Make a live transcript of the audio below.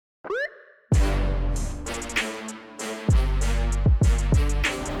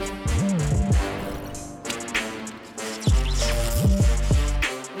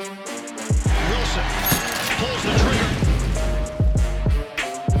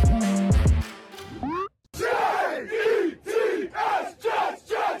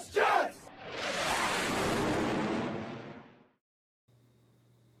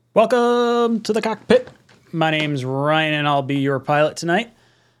Welcome to the cockpit. My name's Ryan and I'll be your pilot tonight.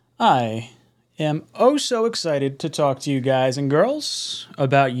 I am oh so excited to talk to you guys and girls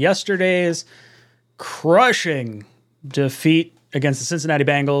about yesterday's crushing defeat against the Cincinnati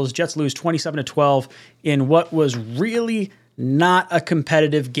Bengals. Jets lose 27-12 in what was really not a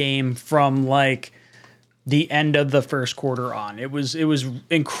competitive game from like the end of the first quarter on. It was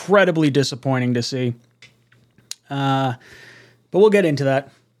incredibly disappointing to see. But we'll get into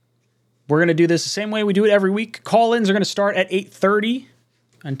that. We're going to do this the same way we do it every week. Call-ins are going to start at 8:30.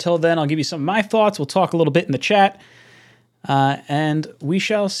 Until then, I'll give you some of my thoughts. We'll talk a little bit in the chat. And we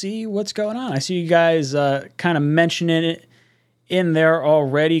shall see what's going on. I see you guys kind of mentioning it in there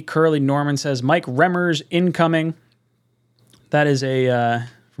already. Curly Norman says, Mike Remmers incoming. That is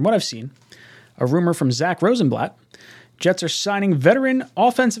from what I've seen, a rumor from Zach Rosenblatt. Jets are signing veteran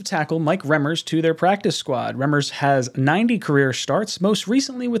offensive tackle Mike Remmers to their practice squad. Remmers has 90 career starts, most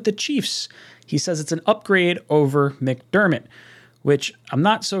recently with the Chiefs. He says it's an upgrade over McDermott, which I'm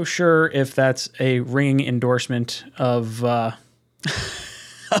not so sure if that's a ringing endorsement of of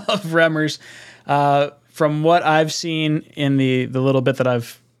Remmers. From what I've seen in the little bit that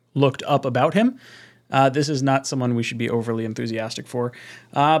I've looked up about him, this is not someone we should be overly enthusiastic for.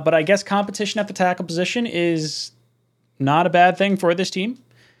 But I guess competition at the tackle position is not a bad thing for this team.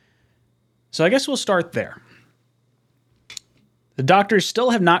 So I guess we'll start there. The doctors still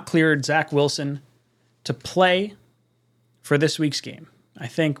have not cleared Zach Wilson to play for this week's game. I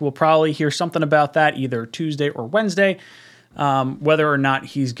think we'll probably hear something about that either Tuesday or Wednesday, whether or not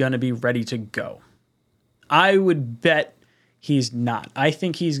he's going to be ready to go. I would bet he's not. I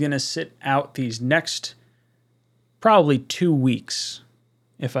think he's going to sit out these next probably 2 weeks,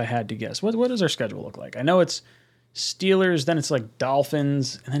 if I had to guess. What does our schedule look like? I know it's Steelers, then it's like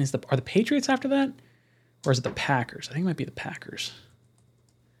Dolphins, and then are the Patriots after that? Or is it the Packers? I think it might be the Packers.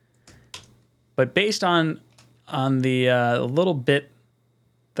 But based on the little bit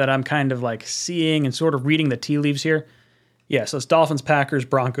that I'm kind of like seeing and sort of reading the tea leaves here, yeah, so it's Dolphins, Packers,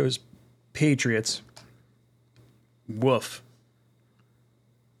 Broncos, Patriots. Woof.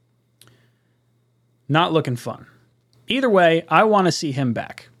 Not looking fun. Either way, I want to see him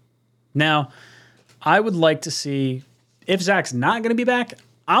back. Now, I would like to see, if Zach's not going to be back,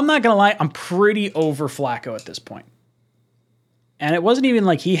 I'm not going to lie, I'm pretty over Flacco at this point. And it wasn't even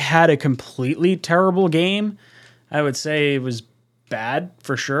like he had a completely terrible game. I would say it was bad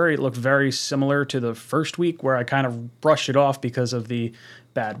for sure. It looked very similar to the first week where I kind of brushed it off because of the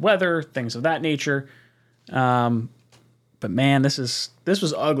bad weather, things of that nature. But man, this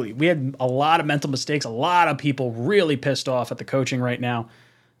was ugly. We had a lot of mental mistakes, a lot of people really pissed off at the coaching right now.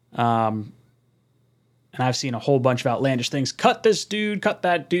 And I've seen a whole bunch of outlandish things. Cut this dude, cut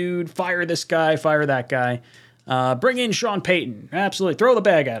that dude, fire this guy, fire that guy. Bring in Sean Payton. Absolutely. Throw the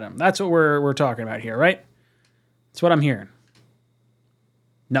bag at him. That's what we're talking about here, right? That's what I'm hearing.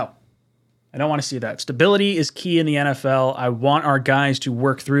 No. I don't want to see that. Stability is key in the NFL. I want our guys to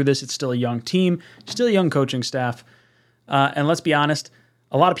work through this. It's still a young team, still a young coaching staff. And let's be honest,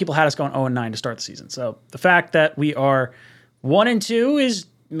 a lot of people had us going 0-9 to start the season. So the fact that we are 1-2 is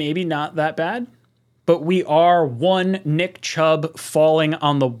maybe not that bad. But we are one Nick Chubb falling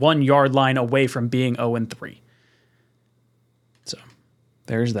on the 1 yard line away from being 0-3. So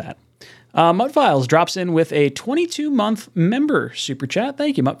there's that. Mutt Files drops in with a 22-month member super chat.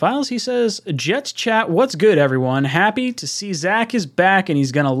 Thank you, Mutt Files. He says, Jets chat, what's good, everyone? Happy to see Zach is back and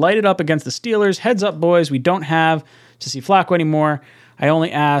he's going to light it up against the Steelers. Heads up, boys. We don't have to see Flacco anymore. I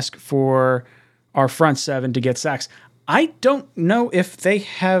only ask for our front seven to get sacks. I don't know if they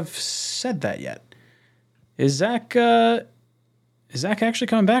have said that yet. Is Zach actually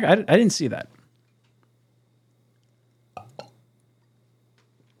coming back? I didn't see that.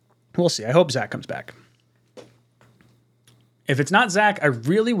 We'll see. I hope Zach comes back. If it's not Zach, I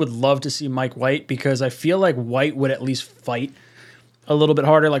really would love to see Mike White because I feel like White would at least fight a little bit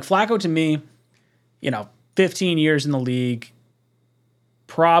harder. Like Flacco to me, 15 years in the league,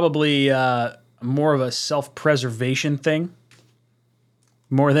 probably more of a self-preservation thing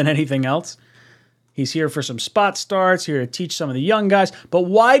more than anything else. He's here for some spot starts, here to teach some of the young guys. But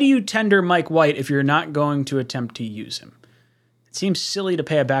why do you tender Mike White if you're not going to attempt to use him? It seems silly to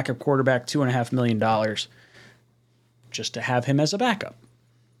pay a backup quarterback $2.5 million just to have him as a backup.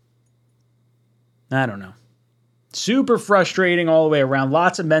 I don't know. Super frustrating all the way around.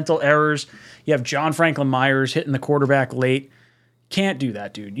 Lots of mental errors. You have John Franklin Myers hitting the quarterback late. Can't do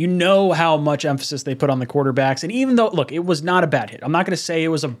that, dude. You know how much emphasis they put on the quarterbacks. And even though, look, it was not a bad hit. I'm not going to say it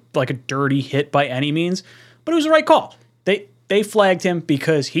was a dirty hit by any means, but it was the right call. They flagged him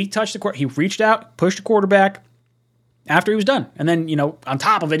because he touched the court. He reached out, pushed the quarterback, after he was done. And then, on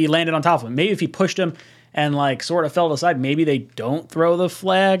top of it, he landed on top of him. Maybe if he pushed him and like sort of fell to the side, maybe they don't throw the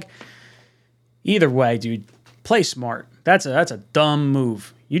flag. Either way, dude, play smart. That's a dumb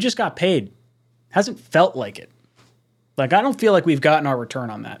move. You just got paid. Hasn't felt like it. Like, I don't feel like we've gotten our return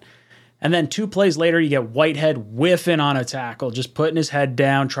on that. And then 2 plays later, you get Whitehead whiffing on a tackle, just putting his head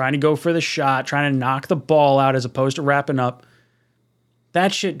down, trying to go for the shot, trying to knock the ball out as opposed to wrapping up.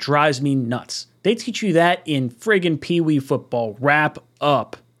 That shit drives me nuts. They teach you that in friggin' Pee-wee football. Wrap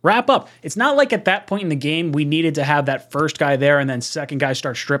up. Wrap up. It's not like at that point in the game we needed to have that first guy there and then second guy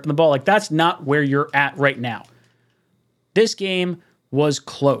start stripping the ball. Like, that's not where you're at right now. This game was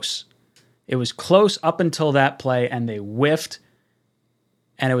close. It was close up until that play, and they whiffed,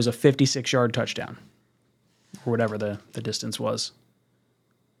 and it was a 56-yard touchdown, or whatever the distance was.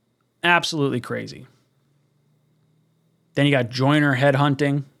 Absolutely crazy. Then you got Joyner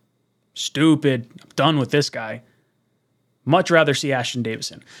headhunting. Stupid. I'm done with this guy. Much rather see Ashton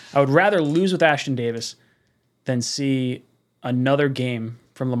Davison. I would rather lose with Ashton Davis than see another game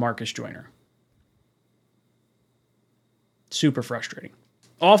from LaMarcus Joyner. Super frustrating.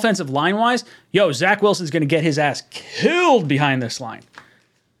 Offensive line-wise, Zach Wilson's going to get his ass killed behind this line.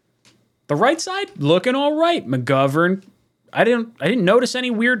 The right side, looking all right. McGovern, I didn't notice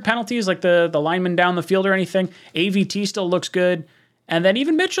any weird penalties like the lineman down the field or anything. AVT still looks good. And then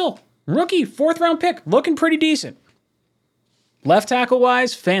even Mitchell, rookie, 4th-round pick, looking pretty decent. Left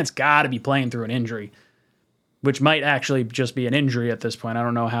tackle-wise, Fant's got to be playing through an injury, which might actually just be an injury at this point. I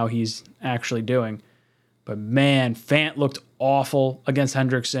don't know how he's actually doing. But man, Fant looked awful against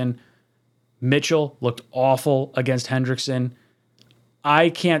Hendrickson. Mitchell looked awful against Hendrickson. I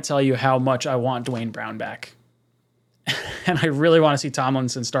can't tell you how much I want Dwayne Brown back. And I really want to see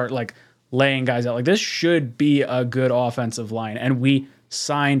Tomlinson start like laying guys out. Like, this should be a good offensive line. And we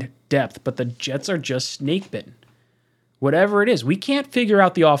signed depth, but the Jets are just snake bitten. Whatever it is, we can't figure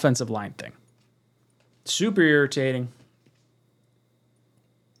out the offensive line thing. Super irritating.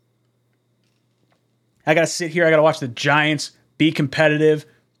 I got to sit here. I got to watch the Giants be competitive.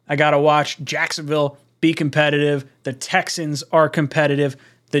 I got to watch Jacksonville be competitive. The Texans are competitive.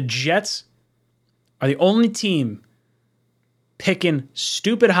 The Jets are the only team picking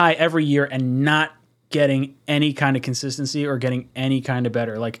stupid high every year and not getting any kind of consistency or getting any kind of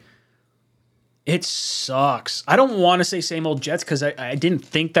better. Like, it sucks. I don't want to say same old Jets because I didn't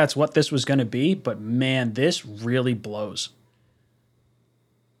think that's what this was going to be, but man, this really blows.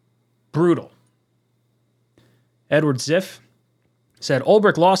 Brutal. Edward Ziff said,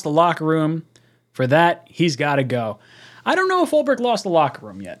 Ulbrich lost the locker room. For that, he's got to go. I don't know if Ulbrich lost the locker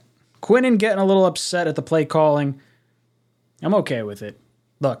room yet. Quinnen getting a little upset at the play calling. I'm okay with it.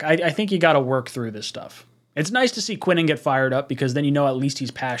 Look, I think you got to work through this stuff. It's nice to see Quinnen get fired up because then at least he's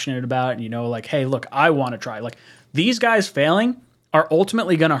passionate about it and like, hey, look, I want to try. Like, these guys failing are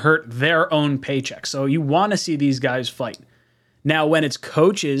ultimately going to hurt their own paycheck. So you want to see these guys fight. Now, when it's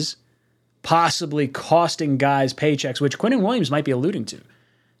coaches possibly costing guys paychecks, which Quinnen Williams might be alluding to,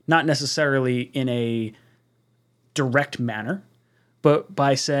 not necessarily in a direct manner, but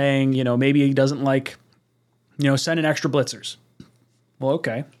by saying, maybe he doesn't like, sending extra blitzers. Well,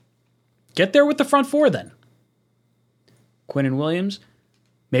 okay. Get there with the front 4 then. Quinnen Williams,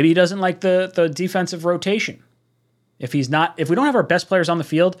 maybe he doesn't like the defensive rotation. If we don't have our best players on the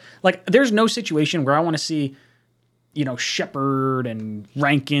field, like, there's no situation where I want to see, Shepard and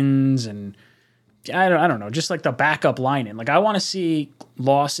Rankins and I don't know, just like the backup line in. Like, I want to see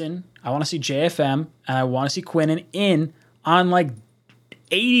Lawson, I want to see JFM, and I want to see Quinnen in on like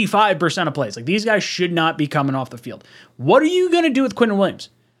 85% of plays. Like, these guys should not be coming off the field. What are you going to do with Quinnen Williams?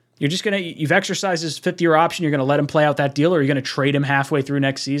 You've exercised his 5th-year option. You're going to let him play out that deal, or you're going to trade him halfway through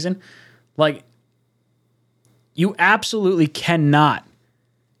next season? Like, you absolutely cannot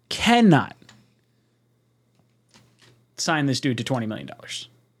sign this dude to $20 million.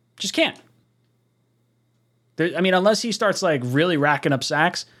 Just can't. Unless he starts like really racking up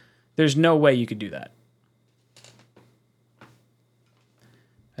sacks, there's no way you could do that. I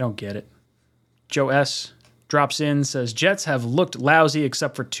don't get it. Joe S. drops in, says, Jets have looked lousy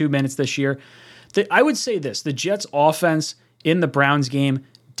except for 2 minutes this year. I would say this. The Jets offense in the Browns game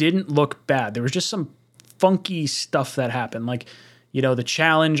didn't look bad. There was just some funky stuff that happened. Like, the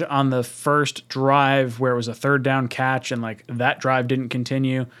challenge on the first drive where it was a 3rd down catch and like that drive didn't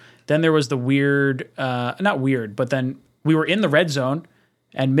continue. Then there was the weird, not weird, but then we were in the red zone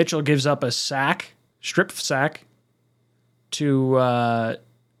and Mitchell gives up a strip sack to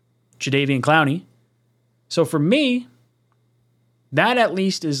Jadeveon Clowney. So for me, that at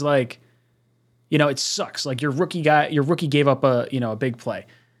least is like, it sucks. Like, your rookie gave up a big play.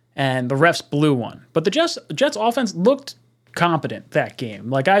 and the refs blew one. But the Jets offense looked competent that game.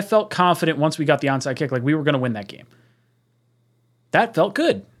 Like, I felt confident once we got the onside kick, like we were going to win that game. That felt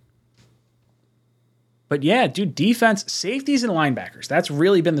good. But yeah, dude, defense, safeties, and linebackers. That's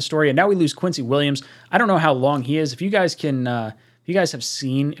really been the story. And now we lose Quincy Williams. I don't know how long he is. If you guys can, if you guys have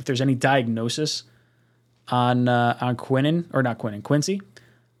seen if there's any diagnosis on Quincy,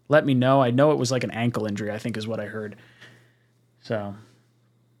 let me know. I know it was like an ankle injury, I think is what I heard. So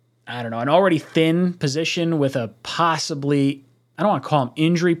I don't know. An already thin position with a possibly, I don't want to call him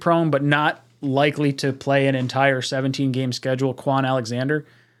injury prone, but not likely to play an entire 17-game schedule, Quan Alexander,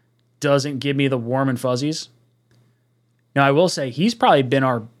 doesn't give me the warm and fuzzies. Now, I will say he's probably been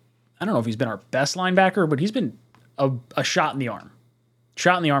I don't know if he's been our best linebacker, but he's been a shot in the arm.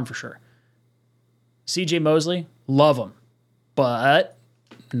 Shot in the arm for sure. CJ Mosley, love him, but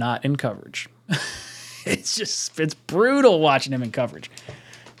not in coverage. It's brutal watching him in coverage.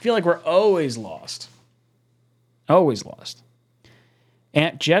 I feel like we're always lost. Always lost.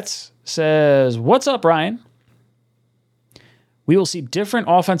 Ant Jets says, "What's up, Ryan? We will see different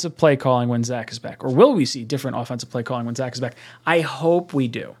offensive play calling when Zach is back." Or will we see different offensive play calling when Zach is back? I hope we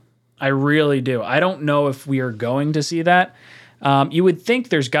do. I really do. I don't know if we are going to see that. You would think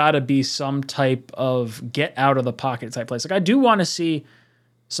there's got to be some type of get out of the pocket type plays. Like, I do want to see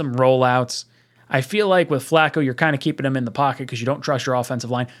some rollouts. I feel like with Flacco, you're kind of keeping him in the pocket because you don't trust your offensive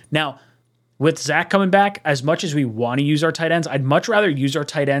line. Now, with Zach coming back, as much as we want to use our tight ends, I'd much rather use our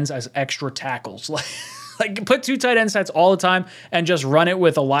tight ends as extra tackles. Like put 2 tight end sets all the time and just run it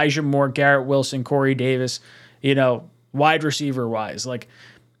with Elijah Moore, Garrett Wilson, Corey Davis, wide receiver wise. Like,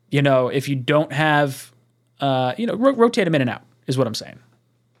 if you don't have, rotate them in and out is what I'm saying.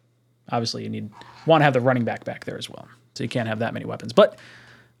 Obviously, you want to have the running back there as well. So you can't have that many weapons. But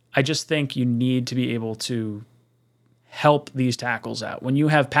I just think you need to be able to help these tackles out. When you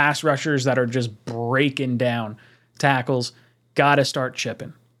have pass rushers that are just breaking down tackles, got to start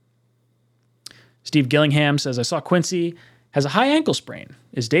chipping. Steve Gillingham says, "I saw Quincy has a high ankle sprain.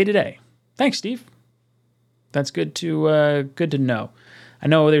 Is day to day." Thanks, Steve. That's good to know. I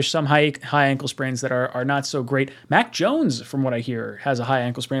know there's some high ankle sprains that are not so great. Mac Jones, from what I hear, has a high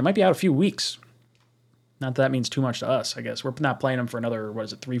ankle sprain. It might be out a few weeks. Not that means too much to us, I guess. We're not playing him for another,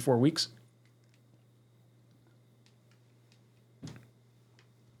 3-4 weeks?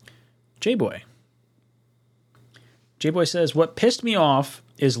 J-Boy says, "What pissed me off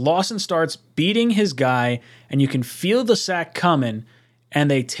is Lawson starts beating his guy, and you can feel the sack coming, and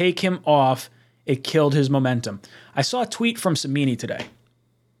they take him off. It killed his momentum." I saw a tweet from Samini today.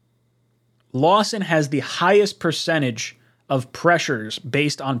 Lawson has the highest percentage of pressures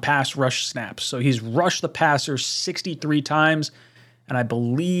based on pass rush snaps. So he's rushed the passer 63 times, and I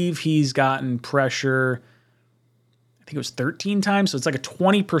believe he's gotten pressure, I think it was 13 times. So it's like a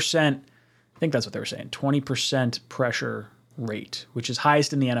 20%, I think that's what they were saying, 20% pressure rate, which is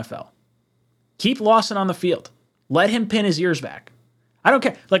highest in the NFL. Keep Lawson on the field. Let him pin his ears back. I don't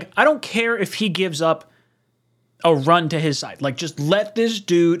care. I don't care if he gives up a run to his side. Just let this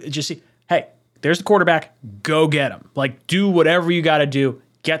dude just see, hey, there's the quarterback. Go get him. Do whatever you got to do.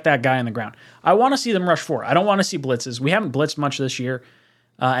 Get that guy on the ground. I want to see them rush forward. I don't want to see blitzes. We haven't blitzed much this year.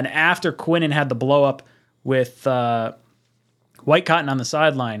 And after Quinnen had the blow up with White Cotton on the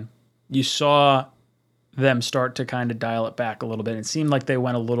sideline, you saw them start to kind of dial it back a little bit. It seemed like they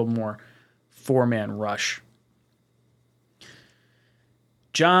went a little more 4-man rush.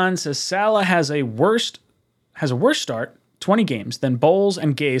 John says Saleh has a worse start, 20 games, than Bowles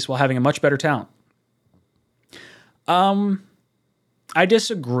and Gase while having a much better talent. I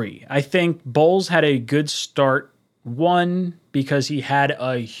disagree. I think Bowles had a good start, one, because he had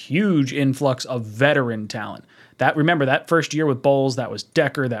a huge influx of veteran talent. Remember that first year with Bowles, that was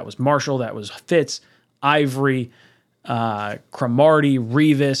Decker, that was Marshall, that was Fitz, Ivory, Cromartie,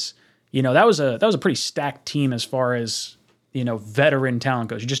 Revis. That was a pretty stacked team as far as, veteran talent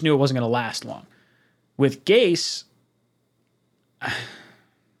goes. You just knew it wasn't going to last long. With Gase,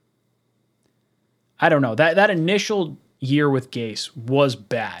 I don't know. That initial year with Gase was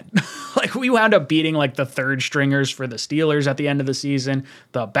bad. We wound up beating the third stringers for the Steelers at the end of the season,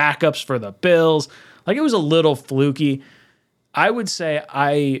 the backups for the Bills. It was a little fluky. I would say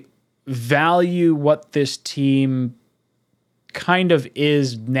I value what this team kind of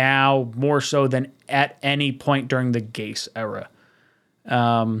is now more so than at any point during the Gase era.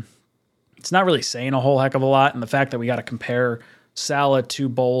 It's not really saying a whole heck of a lot, and the fact that we got to compare Saleh to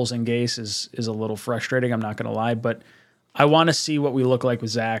Bowles and Gase is a little frustrating, I'm not going to lie, but I want to see what we look like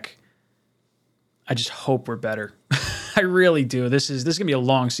with Zach. I just hope we're better. I really do. This is going to be a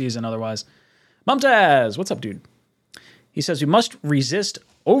long season otherwise. Mumtaz, what's up, dude? He says we must resist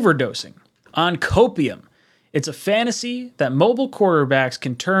overdosing on copium. It's a fantasy that mobile quarterbacks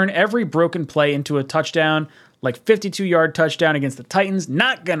can turn every broken play into a touchdown, like 52-yard touchdown against the Titans.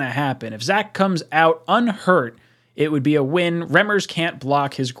 Not going to happen. If Zach comes out unhurt, it would be a win. Remmers can't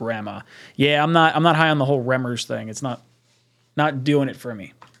block his grandma. Yeah, I'm not high on the whole Remmers thing. It's not doing it for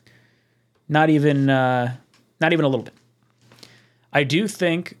me. Not even a little bit. I do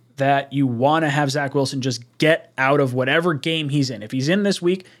think that you want to have Zach Wilson just get out of whatever game he's in. If he's in this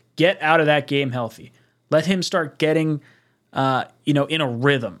week, get out of that game healthy. Let him start getting, in a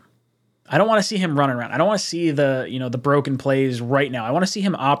rhythm. I don't want to see him running around. I don't want to see the broken plays right now. I want to see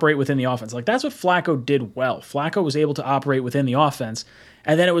him operate within the offense. Like, that's what Flacco did well. Flacco was able to operate within the offense,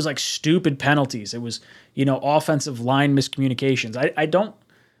 and then it was like stupid penalties. It was, offensive line miscommunications. I don't,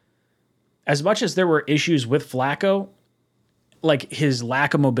 as much as there were issues with Flacco, like his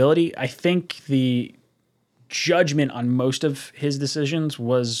lack of mobility, I think the judgment on most of his decisions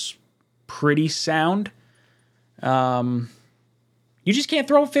was pretty sound. You just can't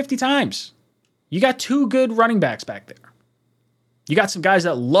throw it 50 times. You got two good running backs back there. You got some guys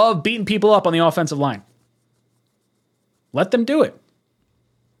that love beating people up on the offensive line. Let them do it.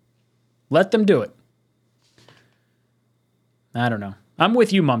 Let them do it. I don't know. I'm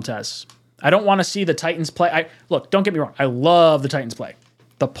with you, Mumtaz. I don't want to see the Titans play. Look, don't get me wrong. I love the Titans play.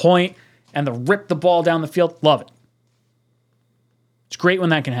 The point and the rip the ball down the field, love it. It's great when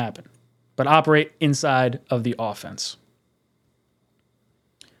that can happen. But operate inside of the offense.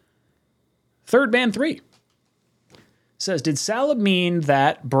 Third Man 3 says, did Salah mean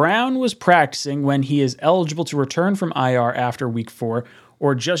that Brown was practicing when he is eligible to return from IR after week 4,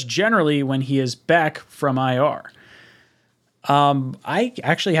 or just generally when he is back from IR? I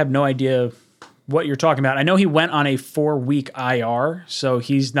actually have no idea what you're talking about. I know he went on a 4-week IR, so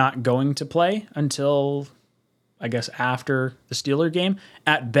he's not going to play until, I guess, after the Steeler game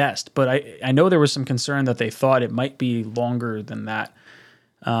at best. But I know there was some concern that they thought it might be longer than that.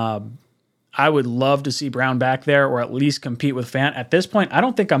 I would love to see Brown back there, or at least compete with Fant. At this point, I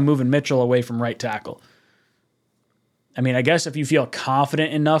don't think I'm moving Mitchell away from right tackle. I mean, I guess if you feel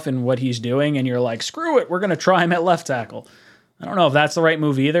confident enough in what he's doing and you're like, screw it, we're going to try him at left tackle. I don't know if that's the right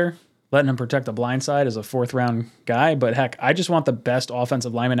move either, letting him protect the blind side as a 4th-round guy. But heck, I just want the best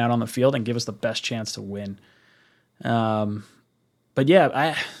offensive lineman out on the field and give us the best chance to win. But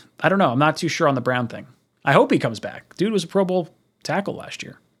yeah, I don't know. I'm not too sure on the Brown thing. I hope he comes back. Dude was a Pro Bowl tackle last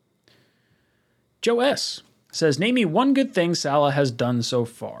year. Joe S. says, name me one good thing Salah has done so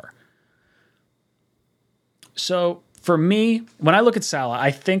far. So for me, when I look at Salah,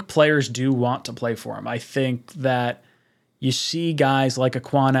 I think players do want to play for him. I think that you see guys like a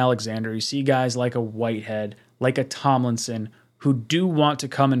Quan Alexander, you see guys like a Whitehead, like a Tomlinson, who do want to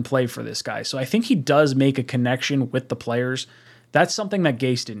come and play for this guy. So I think he does make a connection with the players. That's something that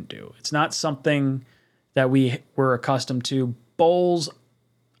Gase didn't do. It's not something that we were accustomed to. Bowles,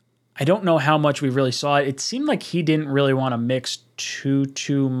 I don't know how much we really saw it. It seemed like he didn't really want to mix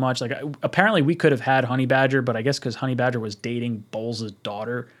too much. Like, apparently we could have had Honey Badger, but I guess because Honey Badger was dating Bowles'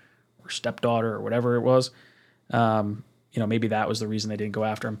 daughter or stepdaughter or whatever it was, maybe that was the reason they didn't go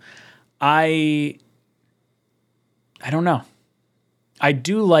after him. I don't know. I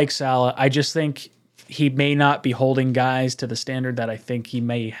do like Salah. I just think he may not be holding guys to the standard that I think he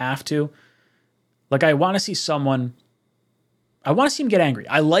may have to. Like, I want to see him get angry.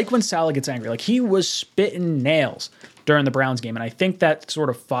 I like when Salah gets angry. Like, he was spitting nails during the Browns game, and I think that sort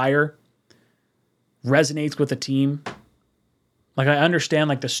of fire resonates with the team. Like, I understand,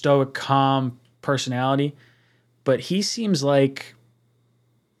 like, the stoic, calm personality, but he seems like,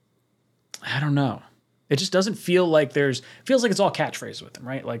 I don't know. It just doesn't feel like feels like it's all catchphrase with him,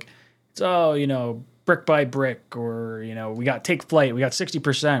 right? Like, it's, brick by brick, or, we got take flight, we got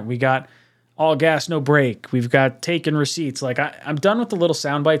 60%, we got all gas, no brake, we've got taken receipts. Like, I'm done with the little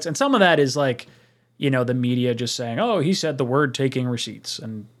sound bites. And some of that is like, the media just saying, oh, he said the word taking receipts,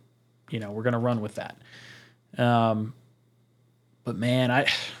 and, we're going to run with that. But man,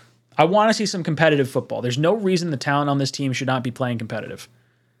 I want to see some competitive football. There's no reason the talent on this team should not be playing competitive.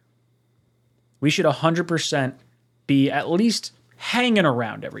 We should 100% be at least hanging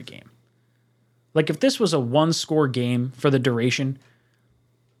around every game. Like, if this was a one-score game for the duration,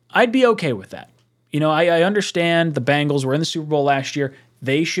 I'd be okay with that. I understand the Bengals were in the Super Bowl last year.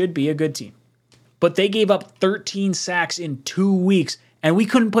 They should be a good team. But they gave up 13 sacks in 2 weeks, and we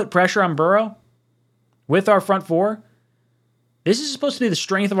couldn't put pressure on Burrow with our front four. This is supposed to be the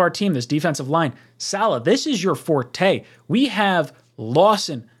strength of our team, this defensive line. Salah, this is your forte. We have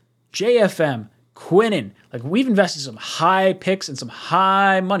Lawson, JFM, Quinnen. Like, we've invested some high picks and some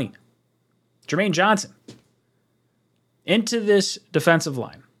high money. Jermaine Johnson. into this defensive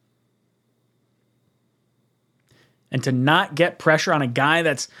line and to not get pressure on a guy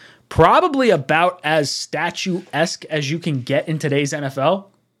that's probably about as statue-esque as you can get in today's NFL,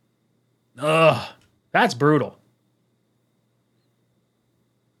 that's brutal.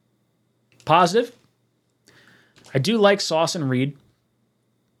 Positive, I do like Sauce and Reed.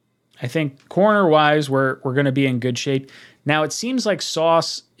 I think corner-wise, we're going to be in good shape. Now, it seems like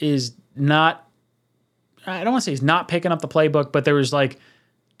Sauce is not, I don't want to say he's not picking up the playbook, but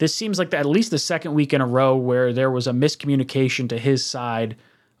this seems like at least the second week in a row where there was a miscommunication to his side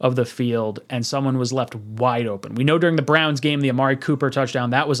of the field and someone was left wide open. We know during the Browns game, the Amari Cooper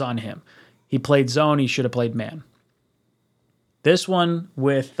touchdown, that was on him. He played zone. He should have played man. This one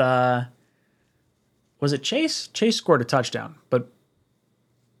with, was it Chase? Chase scored a touchdown, but,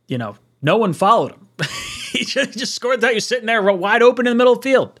 no one followed him. He just scored that. You're sitting there wide open in the middle of the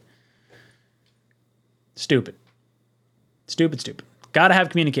field. Stupid. Got to have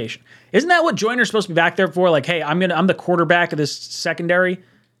communication. Isn't that what Joyner's supposed to be back there for? Like, hey, I'm the quarterback of this secondary.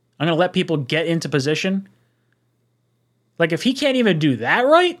 I'm going to let people get into position. Like, if he can't even do that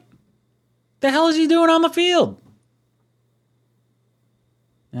right, the hell is he doing on the field?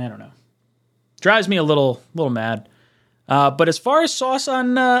 I don't know. Drives me a little mad. But as far as Sauce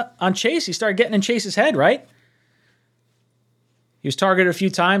on Chase, he started getting in Chase's head, right? He was targeted a few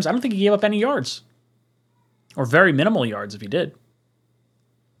times. I don't think he gave up any yards. Or very minimal yards if he did.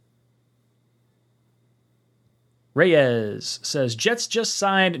 Reyes says, Jets just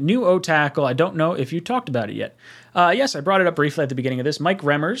signed new O-tackle. I don't know if you talked about it yet. Yes, I brought it up briefly at the beginning of this. Mike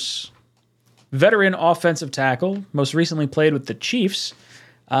Remmers, veteran offensive tackle, most recently played with the Chiefs.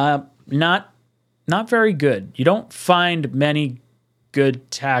 Not very good. You don't find many good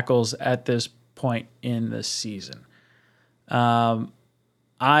tackles at this point in the season.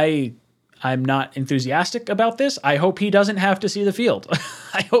 I'm not enthusiastic about this. I hope he doesn't have to see the field.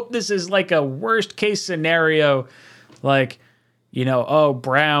 I hope this is like a worst case scenario, like,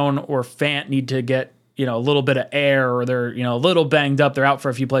 Brown or Fant need to get, a little bit of air, or they're, a little banged up. They're out for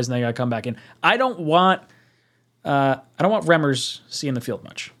a few plays and they got to come back in. I don't want Remmers seeing the field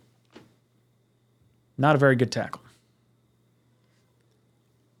much. Not a very good tackle.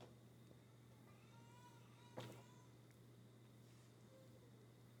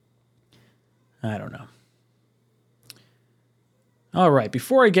 I don't know. All right,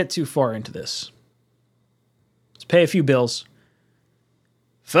 before I get too far into this, let's pay a few bills.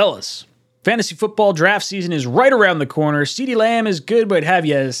 Fellas, fantasy football draft season is right around the corner. CeeDee Lamb is good, but have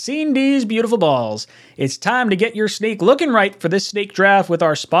you seen these beautiful balls? It's time to get your snake looking right for this snake draft with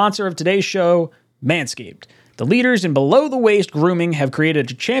our sponsor of today's show, Manscaped. The leaders in below-the-waist grooming have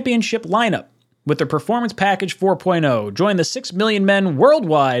created a championship lineup with their Performance Package 4.0. Join the 6 million men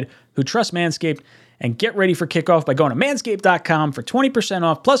worldwide who trust Manscaped and get ready for kickoff by going to manscaped.com for 20%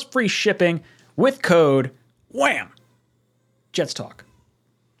 off plus free shipping with code WHAM! Jets Talk.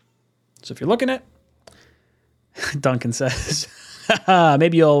 So if you're looking at, Duncan says,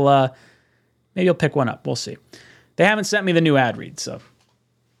 maybe you'll pick one up. We'll see. They haven't sent me the new ad read, so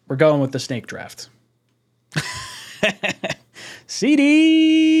we're going with the snake draft.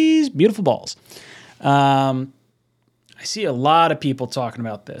 CD's beautiful balls. I see a lot of people talking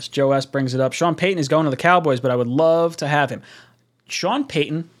about this. Joe S. brings it up. Sean Payton is going to the Cowboys, but I would love to have him. Sean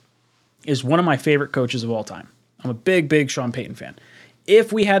Payton is one of my favorite coaches of all time. I'm a big Sean Payton fan.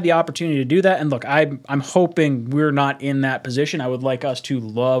 If we had the opportunity to do that, and look, I'm hoping we're not in that position. I would like us to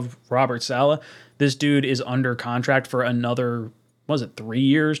love Robert Saleh. This dude is under contract for another, 3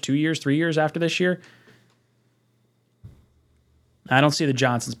 years, 2 years, 3 years after this year? I don't see the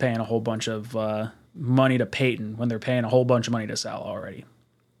Johnsons paying a whole bunch of money to Peyton when they're paying a whole bunch of money to Saleh already.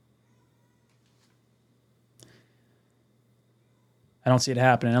 I don't see it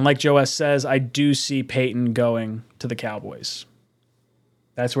happening. And like Joe S. says, I do see Peyton going to the Cowboys.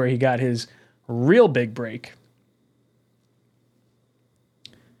 That's where he got his real big break.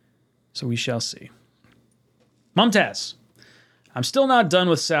 So we shall see. Mumtaz. I'm still not done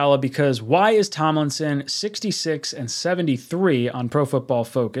with Saleh because why is Tomlinson 66 and 73 on Pro Football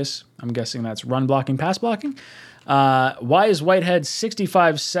Focus? I'm guessing that's run blocking, pass blocking. Why is Whitehead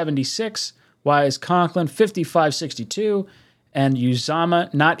 65-76? Why is Conklin 55-62? And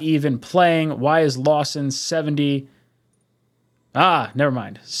Uzama not even playing. Why is Lawson 70? Never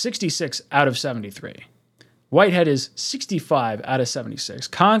mind. 66 out of 73. Whitehead is 65 out of 76.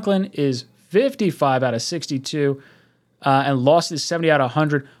 Conklin is 55 out of 62. And Lawson is 70 out of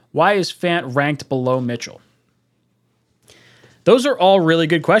 100. Why is Fant ranked below Mitchell? Those are all really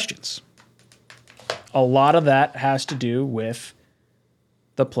good questions. A lot of that has to do with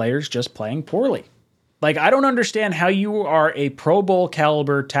the players just playing poorly. Like, I don't understand how you are a Pro Bowl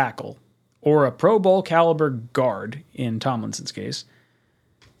caliber tackle or a Pro Bowl caliber guard in Tomlinson's case.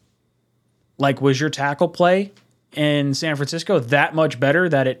 Like, was your tackle play in San Francisco that much better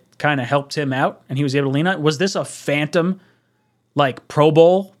that it kind of helped him out and he was able to lean on it? Was this a phantom, like, Pro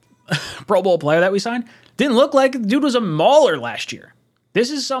Bowl player that we signed? Didn't look like it. The dude was a mauler last year. This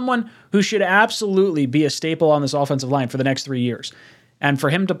is someone who should absolutely be a staple on this offensive line for the next 3 years. And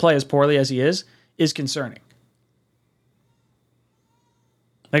for him to play as poorly as he is concerning.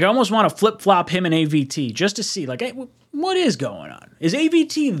 Like, I almost want to flip-flop him and AVT just to see, like, hey, what is going on? Is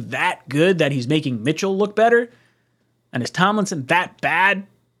AVT that good that he's making Mitchell look better? And is Tomlinson that bad?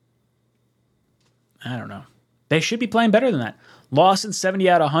 I don't know. They should be playing better than that. Lawson, 70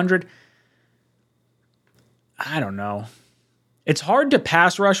 out of 100. I don't know. It's hard to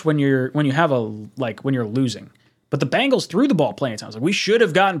pass rush when you're losing. But the Bengals threw the ball plenty of times. Like, we should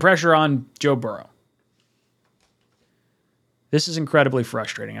have gotten pressure on Joe Burrow. This is incredibly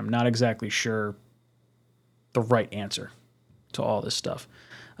frustrating. I'm not exactly sure the right answer to all this stuff.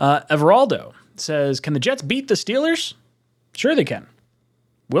 Everaldo says, can the Jets beat the Steelers? Sure they can.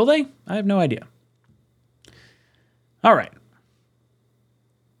 Will they? I have no idea. All right.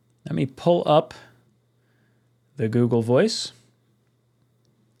 Let me pull up the Google Voice.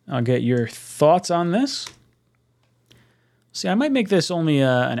 I'll get your thoughts on this. See, I might make this only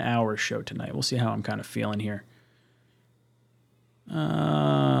an hour show tonight. We'll see how I'm kind of feeling here.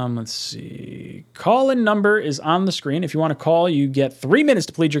 Let's see. Call-in number is on the screen. If you want to call, you get 3 minutes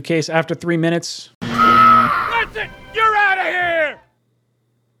to plead your case. After 3 minutes... That's it! You're out of here!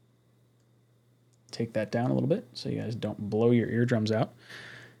 Take that down a little bit so you guys don't blow your eardrums out.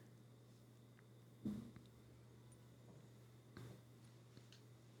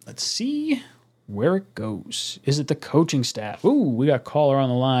 Let's see where it goes. Is it the coaching staff? Ooh, we got a caller on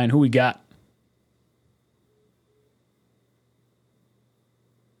the line. Who we got?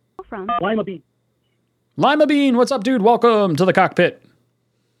 From Lima Bean. Lima Bean, what's up, dude? Welcome to the cockpit.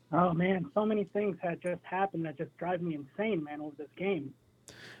 Oh, man, so many things had just happened that just drive me insane, man, over this game.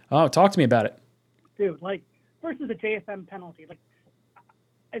 Oh, talk to me about it. Dude, like, versus the JSM penalty. Like,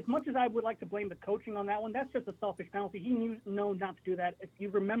 as much as I would like to blame the coaching on that one, that's just a selfish penalty. He knew not to do that. If you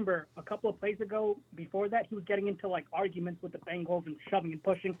remember, a couple of plays ago, before that, he was getting into, like, arguments with the Bengals and shoving and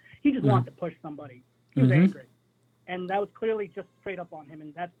pushing. He just wanted to push somebody. He was angry. And that was clearly just straight up on him,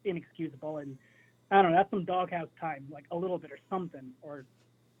 and that's inexcusable. And I don't know, that's some doghouse time, like a little bit or something, or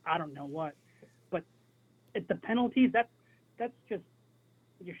I don't know what. But it's the penalties, that's just,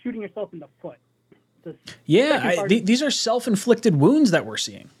 you're shooting yourself in the foot. These are self-inflicted wounds that we're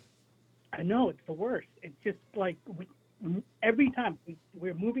seeing. I know, it's the worst. It's just like every time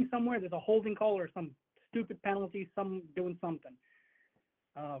we're moving somewhere, there's a holding call or some stupid penalty, some doing something.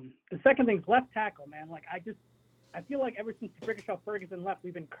 The second thing is left tackle, man. Like, I feel like ever since D'Brickashaw Ferguson left,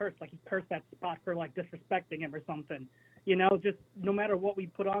 we've been cursed. Like, he cursed that spot for, like, disrespecting him or something. You know, just no matter what we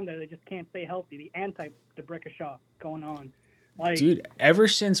put on there, they just can't stay healthy. The anti-D'Brickashaw going on. Like, dude, ever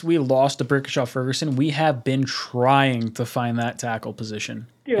since we lost D'Brickashaw Ferguson, we have been trying to find that tackle position.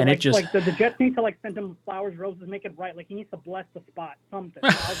 Dude, and like, it just... Like, the Jets need to, like, send him flowers, roses, make it right. Like, he needs to bless the spot, something.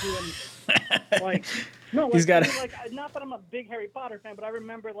 I'll do anything. Like, no, like, he's got like, not that I'm a big Harry Potter fan, but I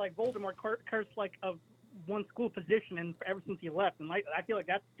remember, like, Voldemort cursed, like, a one school position, and ever since he left, and like, I feel like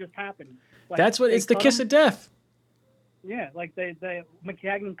that's just happened. Like, that's what it's the kiss of death. Yeah, like they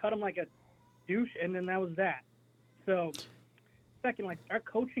McCagnon cut him like a douche, and then that was that. So, second, like, our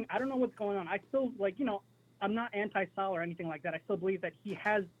coaching, I don't know what's going on. I still, like, you know, I'm not anti-Sal or anything like that. I still believe that he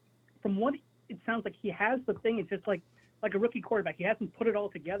has, from what it sounds like, he has the thing. It's just like a rookie quarterback. He hasn't put it all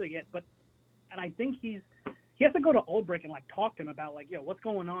together yet, and I think he has to go to Ulbrich and, like, talk to him about, like, yo, what's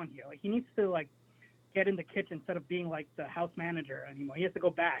going on here? Like, he needs to, like, get in the kitchen instead of being like the house manager anymore. He has to go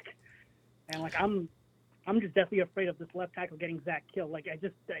back. And like, I'm just definitely afraid of this left tackle getting Zach killed. Like,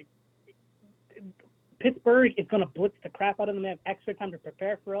 Pittsburgh is going to blitz the crap out of them. They have extra time to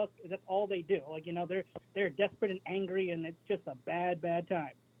prepare for us. That's all they do. Like, you know, they're desperate and angry, and it's just a bad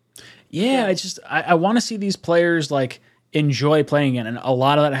time. Yeah, it's just, I want to see these players, like, enjoy playing in, and a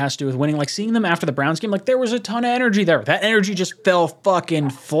lot of that has to do with winning. Like, seeing them after the Browns game, like, there was a ton of energy there. That energy just fell fucking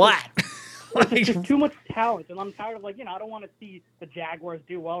flat. It's just too much talent, and I'm tired of, like, you know, I don't want to see the Jaguars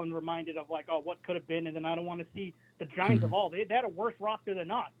do well and reminded of, like, oh, what could have been, and then I don't want to see the Giants of all. They had a worse roster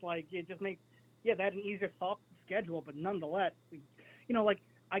than us. Like, it just makes, they had an easier soft schedule, but nonetheless, you know, like,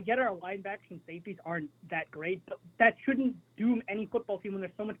 I get our linebackers and safeties aren't that great, but that shouldn't doom any football team when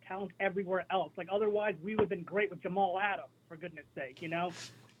there's so much talent everywhere else. Like, otherwise, we would have been great with Jamal Adams, for goodness sake, you know?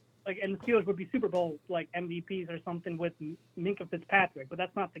 Like, and the Steelers would be Super Bowl, like, MVPs or something with Minkah Fitzpatrick, but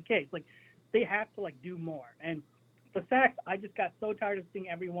that's not the case. Like, they have to do more. And the sacks, I just got so tired of seeing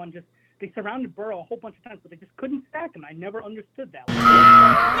everyone they surrounded Burrow a whole bunch of times, but they just couldn't sack him. I never understood that.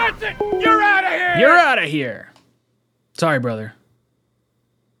 That's it. You're out of here. You're out of here. Sorry, brother.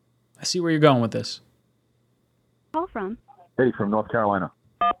 I see where you're going with this. Call from Eddie from North Carolina.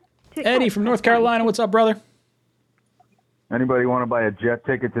 Eddie from North Carolina. What's up, brother? Anybody want to buy a jet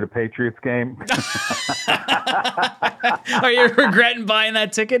ticket to the Patriots game? Are you regretting buying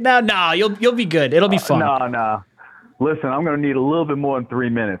that ticket now? No, you'll be good. It'll be fun. No. Listen, I'm going to need a little bit more than 3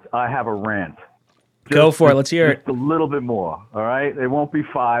 minutes. I have a rant. Go for it. Let's hear it. Just a little bit more. All right, it won't be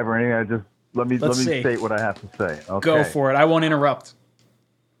 5 or anything. Let me see. state what I have to say. Okay. Go for it. I won't interrupt.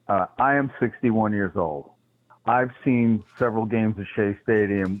 I am 61 years old. I've seen several games at Shea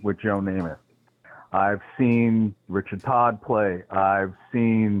Stadium with Joe Namath. I've seen Richard Todd play. I've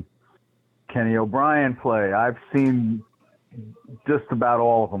seen Kenny O'Brien play. I've seen just about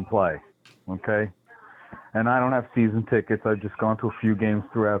all of them play. Okay. And I don't have season tickets. I've just gone to a few games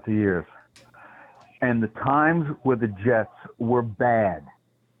throughout the years. And the times where the Jets were bad,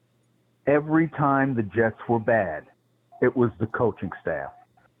 every time the Jets were bad, it was the coaching staff.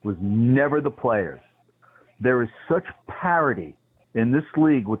 It was never the players. There is such parity in this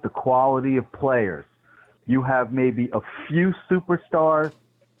league with the quality of players. You have maybe a few superstars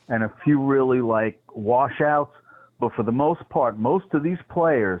and a few really washouts, but for the most part, most of these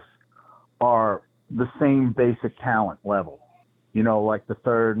players are the same basic talent level. Like the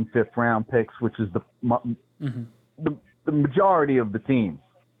 3rd and 5th round picks, which is the majority of the teams.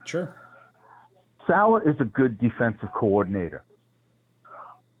 Sure. Saleh is a good defensive coordinator.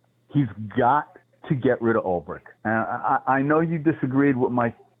 He's got to get rid of Ulbrich. And I know you disagreed with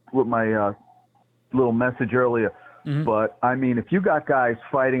my little message earlier, but I mean, if you got guys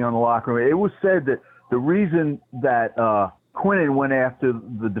fighting on the locker room, it was said that the reason that Quinnen went after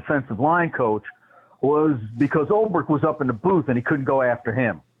the defensive line coach was because Ulbrich was up in the booth and he couldn't go after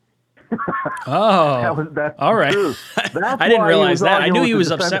him. Oh, that's all right. I didn't realize that. I knew he was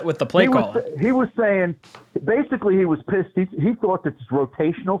upset with the play caller. He was saying, basically, he was pissed. He thought that this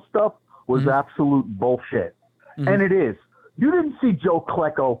rotational stuff was absolute bullshit. And it is. You didn't see Joe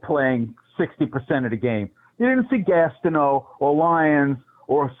Klecko playing 60% of the game. You didn't see Gastineau or Lyons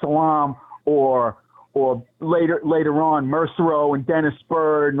or Salam or later on Mercereau and Dennis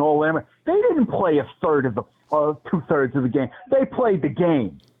Bird and all them. They didn't play a third of the 2/3 of the game. They played the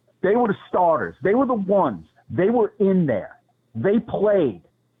game. They were the starters. They were the ones. They were in there. They played.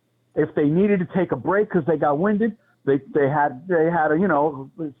 If they needed to take a break because they got winded, they had a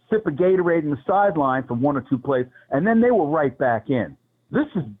sip of Gatorade in the sideline for 1 or 2 plays, and then they were right back in. This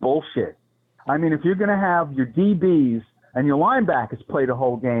is bullshit. I mean, if you're going to have your DBs and your linebackers play the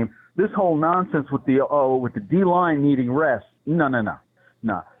whole game, this whole nonsense with the D-line needing rest, no.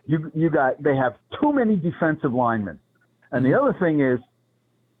 They have too many defensive linemen. And the other thing is,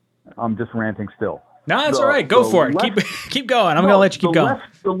 I'm just ranting still. No, that's all right. Go for it. Keep going. I'm going to let you keep going.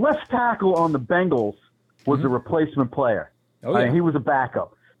 The left tackle on the Bengals was a replacement player. Oh, yeah. He was a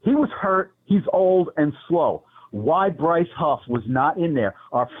backup. He was hurt. He's old and slow. Why Bryce Huff was not in there,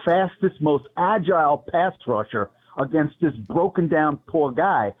 our fastest, most agile pass rusher, against this broken down poor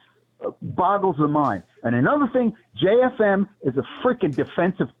guy, boggles the mind. And another thing, JFM is a freaking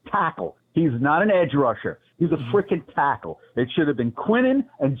defensive tackle. He's not an edge rusher. He's a freaking tackle. It should have been Quinnen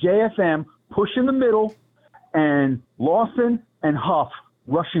and JFM pushing the middle and Lawson and Huff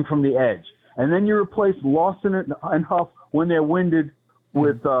rushing from the edge. And then you replace Lawson and Huff when they're winded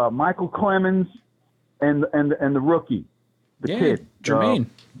with Michael Clemens and the rookie, the kid. Jermaine.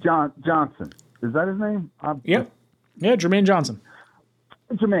 Johnson. Is that his name? Yep. Yeah, Jermaine Johnson.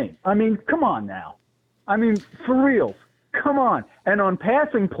 Jermaine. I mean, come on now. I mean, for real. Come on. And on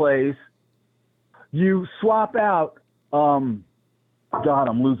passing plays, you swap out, God,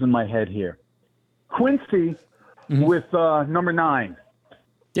 I'm losing my head here. Quincy with number 9.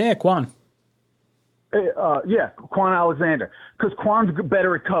 Yeah, Quan. Quan Alexander. Because Quan's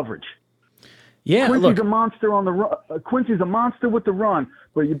better at coverage. Yeah, Quincy's a monster on the run. Quincy's a monster with the run,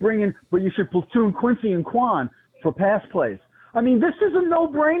 but you should platoon Quincy and Quan for pass plays. I mean, this is a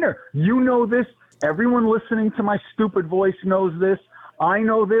no-brainer. You know this. Everyone listening to my stupid voice knows this. I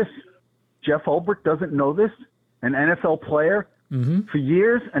know this. Jeff Ulbrich doesn't know this. An NFL player for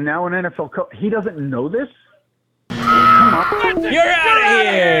years, and now an NFL coach. He doesn't know this? Come on. You're out of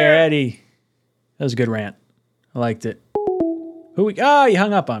here, Eddie. That was a good rant. I liked it. You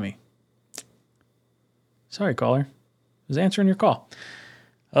hung up on me. Sorry, caller. I was answering your call.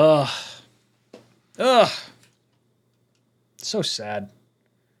 Ugh. So sad.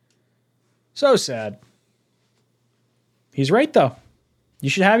 So sad. He's right, though. You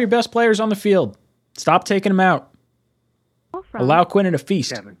should have your best players on the field. Stop taking them out. Call from Allow Quinnen to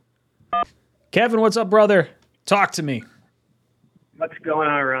feast. Kevin, what's up, brother? Talk to me. What's going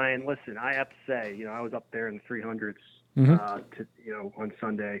on, Ryan? Listen, I have to say, I was up there in the 300s, on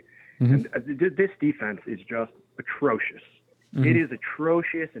Sunday, and this defense is just atrocious. It is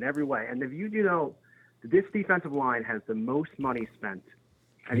atrocious in every way. And if you know, this defensive line has the most money spent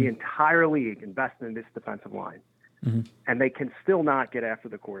in the entire league invested in this defensive line, and they can still not get after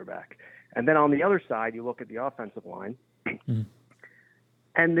the quarterback. And then on the other side, you look at the offensive line,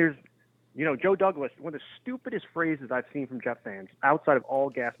 and there's Joe Douglas, one of the stupidest phrases I've seen from Jet fans, outside of all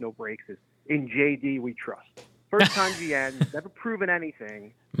gas, no brakes, is "in JD we trust." First time GM, never proven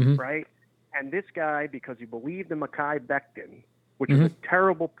anything, right? And this guy, because he believed in Mekhi Becton, which was a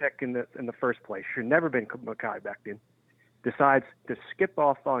terrible pick in the first place, should never been Mekhi Becton, decides to skip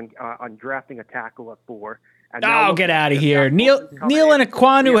off on drafting a tackle at 4. And get out of here. Neil and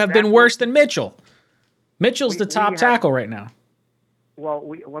Ekwonu have been worse than Mitchell. Mitchell's the top tackle right now. Well,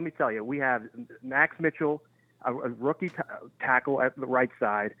 let me tell you, we have Max Mitchell, a rookie tackle at the right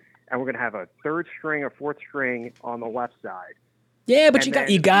side, and we're going to have a third string or fourth string on the left side. Yeah, but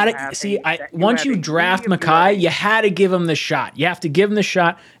you got it. See, once you draft Mekhi, you had to give him the shot. You have to give him the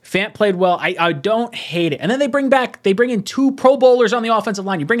shot. Fant played well. I don't hate it. And then they bring in 2 Pro Bowlers on the offensive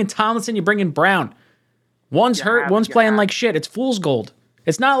line. You bring in Tomlinson, you bring in Brown. One's hurt, one's playing like shit. It's fool's gold.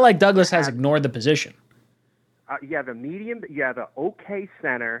 It's not like Douglas has ignored the position. You have a medium, you have an okay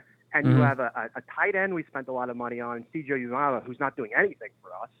center, and you have a tight end we spent a lot of money on, CJ Uzomah, who's not doing anything for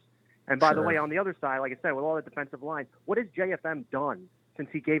us. And by the way, on the other side, like I said, with all the defensive line, what has JFM done since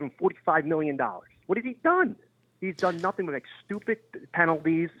he gave him $45 million? What has he done? He's done nothing but stupid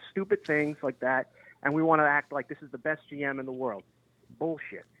penalties, stupid things like that, and we want to act like this is the best GM in the world.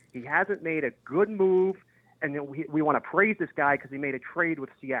 Bullshit. He hasn't made a good move, and we want to praise this guy because he made a trade with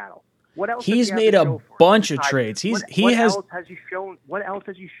Seattle. What else? He's made a bunch of trades. What else has he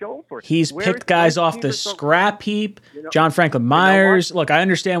shown for us? He's picked guys off the scrap heap. John Franklin Myers. Look, I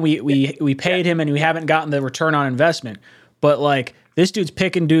understand we paid him and we haven't gotten the return on investment, but like this dude's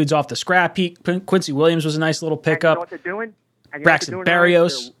picking dudes off the scrap heap. Quincy Williams was a nice little pickup. And you know what they're doing? Braxton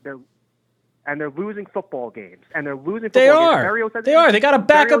Berrios. They're losing football games. They are. They got a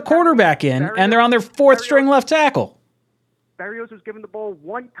backup quarterback in, and they're on their 4th string left tackle. Berrios was given the ball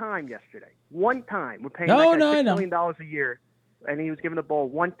one time yesterday. One time. We're paying $6 million a year, and he was given the ball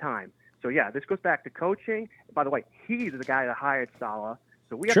one time. So, yeah, this goes back to coaching. By the way, he's the guy that hired Saleh.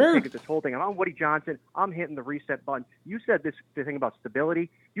 So we have to think of this whole thing. And I'm Woody Johnson. I'm hitting the reset button. You said the thing about stability.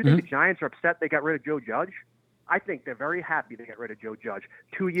 You think the Giants are upset they got rid of Joe Judge? I think they're very happy they got rid of Joe Judge.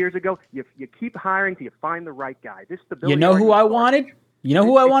 2 years ago, you keep hiring till you find the right guy. This stability. You know who I wanted? You know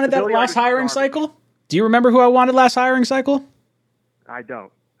who I wanted that last hiring cycle? Do you remember who I wanted last hiring cycle? I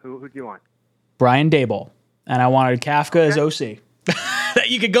don't. Who do you want? Brian Daboll. And I wanted Kafka as OC.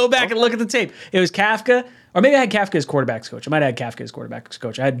 You could go back and look at the tape. It was Kafka, or maybe I had Kafka as quarterback's coach. I might have had Kafka as quarterback's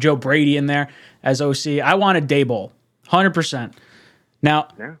coach. I had Joe Brady in there as OC. I wanted Daboll, 100%. Now,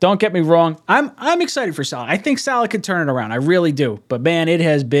 don't get me wrong. I'm excited for Saleh. I think Saleh could turn it around. I really do. But, man, it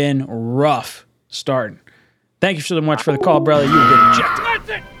has been rough starting. Thank you so much for the call, brother. You were ejected.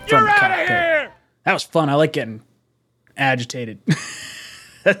 Listen, you're out of here! That was fun. I like getting agitated.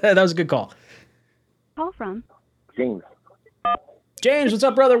 That was a good call. Call from James. James, what's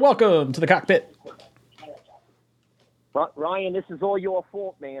up, brother? Welcome to the cockpit. Ryan, this is all your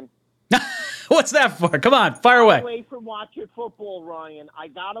fault, man. What's that for? Come on, fire away. I got away from watching football, Ryan. I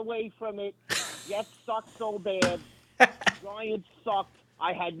got away from it. Jets sucked so bad. Giants sucked.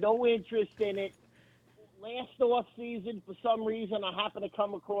 I had no interest in it. Last off season, for some reason, I happened to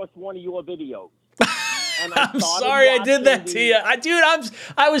come across one of your videos. And I'm sorry I did that to you.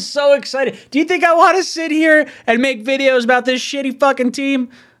 I was so excited. Do you think I want to sit here and make videos about this shitty fucking team?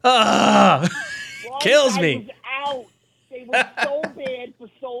 Kills me. I was out. They were so bad for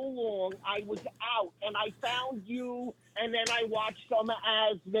so long. I was out, and I found you, and then I watched some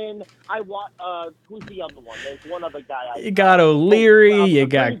Asman. Who's the other one? There's one other guy. You got O'Leary. You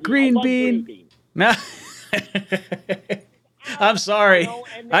got Greenbean. No. I'm sorry.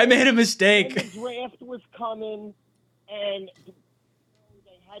 I made a mistake. The draft was coming, and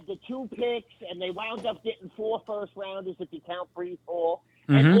they had the 2 picks, and they wound up getting 4 first-rounders if you count free fall.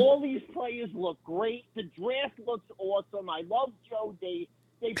 And all these players look great. The draft looks awesome. I love Joe. They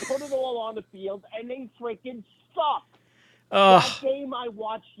put it all on the field, and they freaking suck. That game I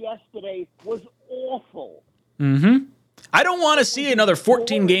watched yesterday was awful. I don't want to see another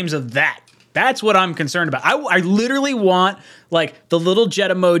 14 games of that. That's what I'm concerned about. I literally want like the little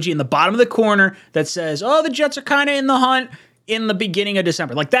jet emoji in the bottom of the corner that says, "Oh, the Jets are kind of in the hunt." in the beginning of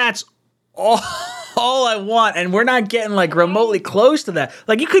December. Like, that's all I want, and we're not getting like remotely close to that.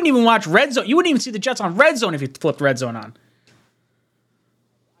 Like, you couldn't even watch Red Zone. You wouldn't even see the Jets on Red Zone if you flipped Red Zone on.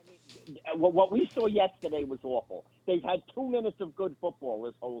 What we saw yesterday was awful. They've had 2 minutes of good football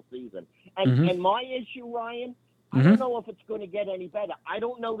this whole season. And my issue, Ryan, I don't know if it's going to get any better. I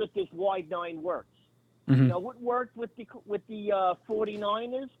don't know that this wide nine works. You know, it worked with the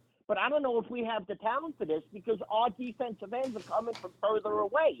 49ers, but I don't know if we have the talent for this because our defensive ends are coming from further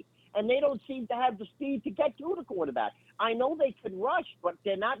away, and they don't seem to have the speed to get to the quarterback. I know they can rush, but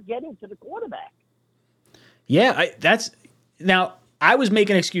they're not getting to the quarterback. Yeah, now I was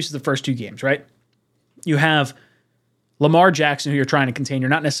making excuses the first 2 games, right? You have Lamar Jackson, who you're trying to contain. You're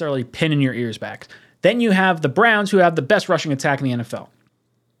not necessarily pinning your ears back. Then you have the Browns, who have the best rushing attack in the NFL.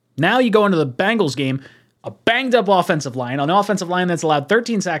 Now you go into the Bengals game, a banged-up offensive line, an offensive line that's allowed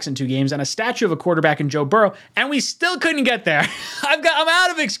 13 sacks in 2 games, and a statue of a quarterback in Joe Burrow, and we still couldn't get there. I'm out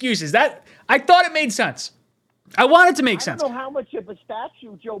of excuses. I thought it made sense. I want it to make sense. I don't know how much of a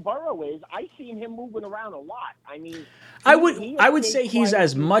statue Joe Burrow is. I've seen him moving around a lot. I mean, I would say he's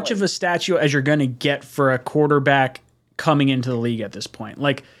as much of a statue as you're going to get for a quarterback coming into the league at this point.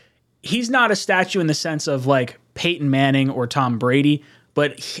 Like, he's not a statue in the sense of like Peyton Manning or Tom Brady,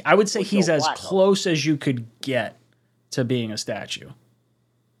 but I would say he's as close as you could get to being a statue.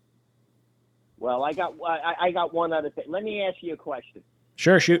 Well, I got one other thing. Let me ask you a question.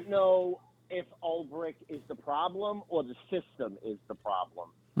 Sure, shoot. I don't know if Ulbrich is the problem or the system is the problem,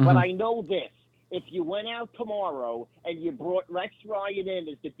 but I know this. If you went out tomorrow and you brought Rex Ryan in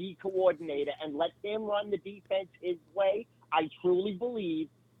as the D coordinator and let him run the defense his way, I truly believe,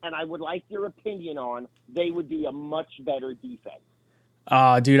 and I would like your opinion on, they would be a much better defense.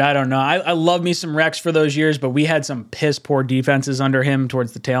 Dude, I don't know. I love me some Rex for those years, but we had some piss poor defenses under him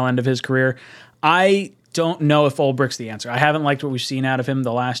towards the tail end of his career. I don't know if Ulbrich's the answer. I haven't liked what we've seen out of him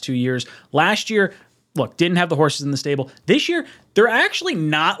the last 2 years. Last year, look, didn't have the horses in the stable. This year, they're actually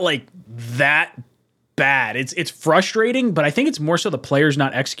not like that bad. It's frustrating, but I think it's more so the players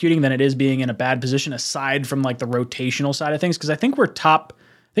not executing than it is being in a bad position aside from like the rotational side of things. Because I think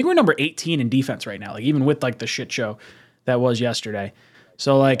we're number 18 in defense right now, like even with like the shit show that was yesterday.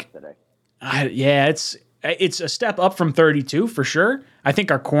 So like, it's a step up from 32 for sure. I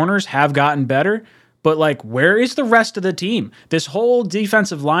think our corners have gotten better, but like, where is the rest of the team? This whole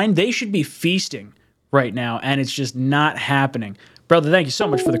defensive line, they should be feasting right now, and it's just not happening. Brother, thank you so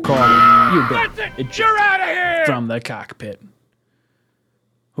much for the call. You've been You're out of here! From the cockpit.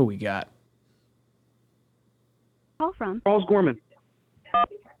 Who we got? Call from Charles Gorman.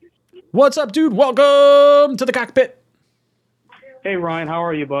 What's up, dude? Welcome to the cockpit. Hey, Ryan, how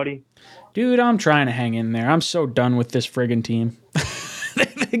are you, buddy? Dude, I'm trying to hang in there. I'm so done with this friggin' team.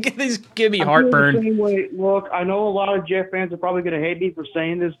 These give me heartburn. The same way. Look, I know a lot of Jet fans are probably going to hate me for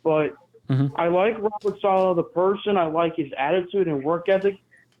saying this, but I like Robert Saleh, the person. I like his attitude and work ethic,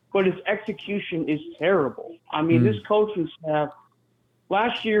 but his execution is terrible. I mean, this coaching staff,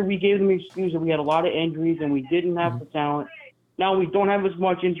 last year we gave them the excuse that we had a lot of injuries and we didn't have the talent. Now we don't have as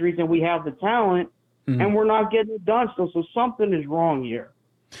much injuries and we have the talent, and we're not getting it done still. So something is wrong here.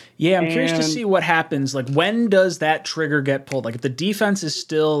 Yeah, I'm curious to see what happens. Like, when does that trigger get pulled? Like, if the defense is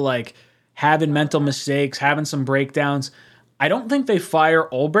still, like, having mental mistakes, having some breakdowns, I don't think they fire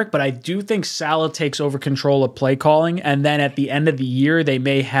Ulbrich, but I do think Saleh takes over control of play calling, and then at the end of the year, they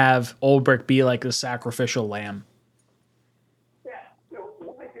may have Ulbrich be, like, the sacrificial lamb.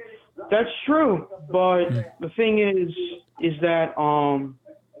 That's true, but the thing is that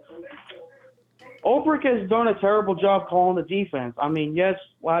Ulbrich has done a terrible job calling the defense. I mean, yes,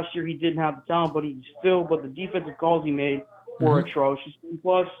 last year he didn't have the talent, but the defensive calls he made were atrocious. And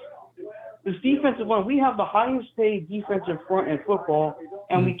plus, this defensive line, we have the highest paid defensive front in football,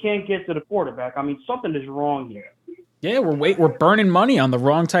 and we can't get to the quarterback. I mean, something is wrong here. Yeah, we're burning money on the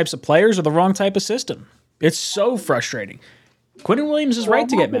wrong types of players or the wrong type of system. It's so frustrating. Quentin Williams is right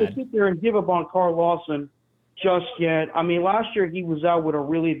to get mad. I'm not going to sit there and give up on Carl Lawson just yet. I mean, last year he was out with a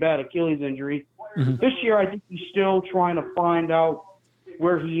really bad Achilles injury. This year, I think he's still trying to find out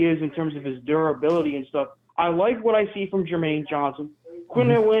where he is in terms of his durability and stuff. I like what I see from Jermaine Johnson.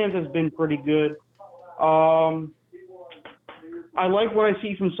 Quentin Williams has been pretty good. I like what I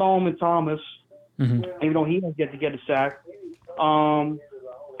see from Solomon Thomas, even though he doesn't get to get a sack.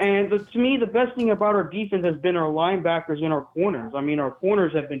 To me, the best thing about our defense has been our linebackers and our corners. I mean, our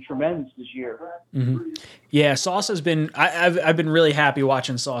corners have been tremendous this year. Yeah, Sauce has been. I've been really happy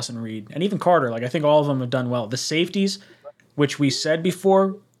watching Sauce and Reed, and even Carter. Like, I think all of them have done well. The safeties, which we said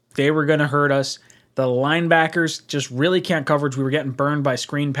before, they were going to hurt us. The linebackers just really can't coverage. We were getting burned by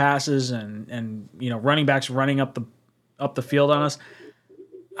screen passes and running backs running up up the field on us.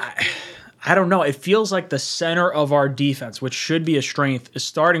 I don't know. It feels like the center of our defense, which should be a strength, is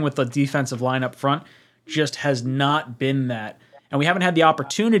starting with the defensive line up front, just has not been that. And we haven't had the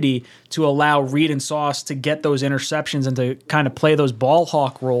opportunity to allow Reed and Sauce to get those interceptions and to kind of play those ball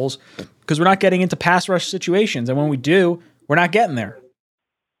hawk roles because we're not getting into pass rush situations. And when we do, we're not getting there.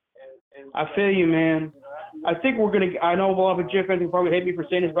 I feel you, man. I think we're going to – I know a lot of Jeff fans will probably hate me for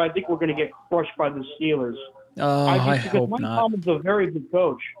saying this, but I think we're going to get crushed by the Steelers. I hope Mike not. Tomlin's a very good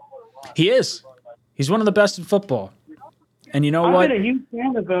coach. He is. He's one of the best in football. And you know what? I've been a huge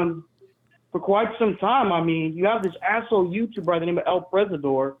fan of him for quite some time. I mean, you have this asshole YouTuber by the name of El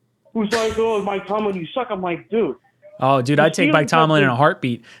Presador who's like, oh, Mike Tomlin, you suck. I'm like, dude. Oh, dude, I'd take Mike Tomlin in a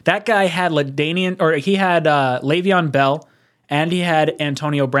heartbeat. That guy had Le'Veon Bell and he had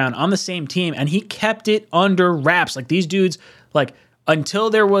Antonio Brown on the same team, and he kept it under wraps. Like, these dudes, like, until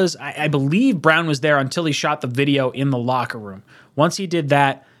there was, I believe Brown was there until he shot the video in the locker room. Once he did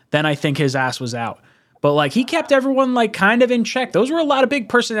that, then I think his ass was out. But, like, he kept everyone, like, kind of in check. Those were a lot of big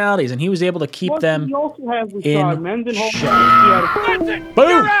personalities, and he was able to keep them he also has in check. Boom!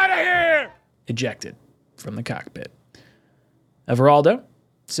 You're out of here! Ejected from the cockpit. Everaldo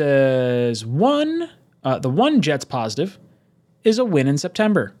says, the one Jets positive is a win in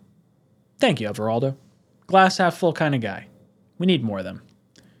September. Thank you, Everaldo. Glass half full kind of guy. We need more of them.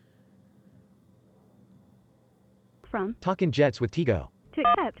 From Talking Jets with Tigo. to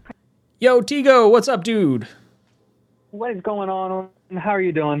accept. Yo, Tigo, what's up, dude? What is going on? How are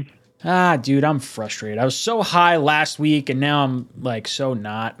you doing? Dude, I'm frustrated. I was so high last week, and now I'm, like, so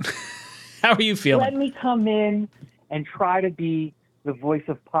not. How are you feeling? Let me come in and try to be the voice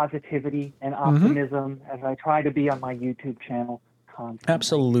of positivity and optimism as I try to be on my YouTube channel constantly.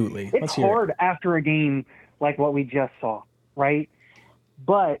 Absolutely. It's hard after a game like what we just saw, right?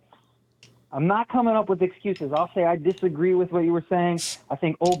 But I'm not coming up with excuses. I'll say I disagree with what you were saying. I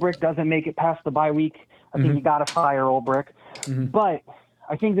think Ulbrich doesn't make it past the bye week. I think you got to fire Ulbrich. But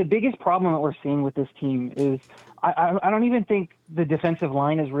I think the biggest problem that we're seeing with this team is I don't even think the defensive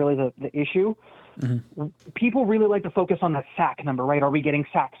line is really the issue. People really like to focus on the sack number, right? Are we getting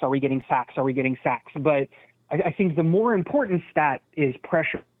sacks? Are we getting sacks? Are we getting sacks? But I think the more important stat is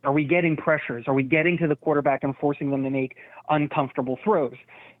pressure. Are we getting pressures? Are we getting to the quarterback and forcing them to make uncomfortable throws?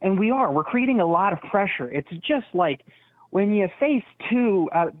 And we are. We're creating a lot of pressure. It's just like when you face two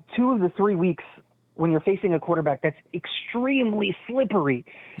of the 3 weeks when you're facing a quarterback that's extremely slippery.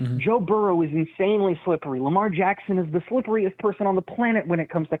 Joe Burrow is insanely slippery. Lamar Jackson is the slipperiest person on the planet when it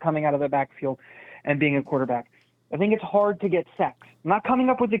comes to coming out of the backfield and being a quarterback. I think it's hard to get sacks. I'm not coming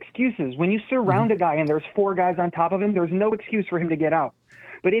up with excuses. When you surround a guy and there's 4 guys on top of him, there's no excuse for him to get out.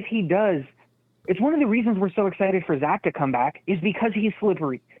 But if he does, it's one of the reasons we're so excited for Zach to come back is because he's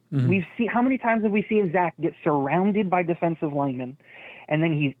slippery. We've seen how many times have we seen Zach get surrounded by defensive linemen, and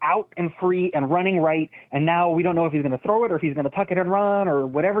then he's out and free and running right, and now we don't know if he's going to throw it or if he's going to tuck it and run or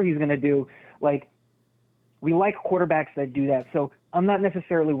whatever he's going to do. Like, we like quarterbacks that do that. So I'm not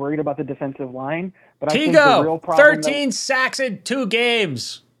necessarily worried about the defensive line, but I think the real problem 13 sacks in 2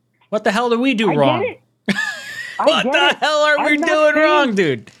 games. What the hell did we do wrong? What the hell are we doing wrong,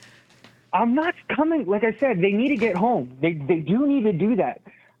 dude? I'm not coming. Like I said, they need to get home. They do need to do that.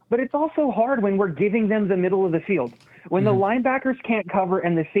 But it's also hard when we're giving them the middle of the field. When the linebackers can't cover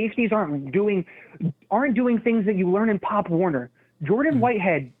and the safeties aren't doing things that you learn in Pop Warner. Jordan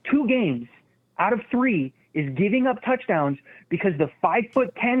Whitehead, 2 games out of 3 is giving up touchdowns because the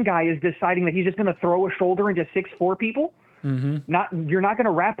 5'10" guy is deciding that he's just going to throw a shoulder into 6'4" people. You're not going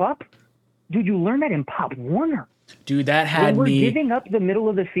to wrap up. Dude, you learned that in Pop Warner. Dude, that had when me. We're giving up the middle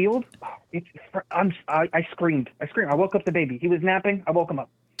of the field. I screamed. I woke up the baby. He was napping. I woke him up.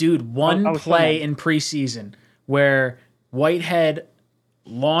 Dude, one play in preseason where Whitehead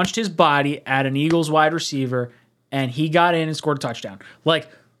launched his body at an Eagles wide receiver and he got in and scored a touchdown. Like,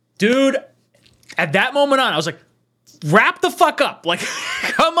 dude, at that moment on, I was like, wrap the fuck up. Like,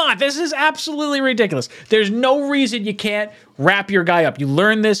 come on. This is absolutely ridiculous. There's no reason you can't wrap your guy up. You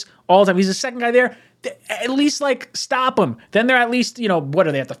learn this all the time. He's the second guy there. At least, like, stop him. Then they're at least, what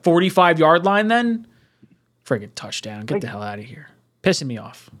are they, at the 45-yard line then? Friggin' touchdown. Get the hell out of here. Pissing me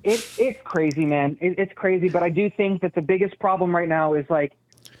off. It's crazy, man. It's crazy, but I do think that the biggest problem right now is, like,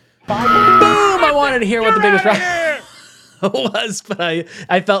 Boom! I wanted to hear what the biggest problem was, but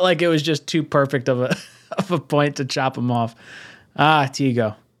I felt like it was just too perfect of a point to chop him off.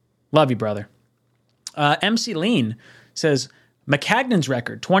 Tigo. Love you, brother. MC Lean says, McCagnon's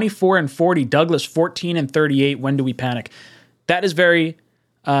record, 24-40, Douglas 14-38. When do we panic? That is very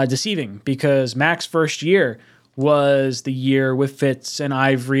deceiving because Mac's first year was the year with Fitz and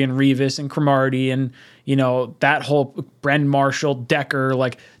Ivory and Revis and Cromartie and, that whole Bren Marshall, Decker.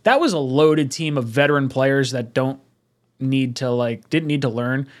 Like, that was a loaded team of veteran players that didn't need to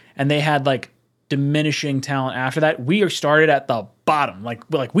learn. And they had, like, diminishing talent after that. We started at the bottom.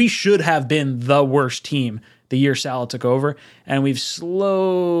 Like we should have been the worst team the year Salah took over. And we've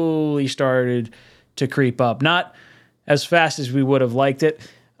slowly started to creep up. Not as fast as we would have liked it.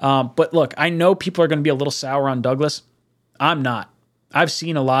 But look, I know people are going to be a little sour on Douglas. I'm not. I've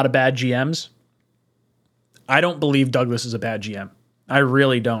seen a lot of bad GMs. I don't believe Douglas is a bad GM. I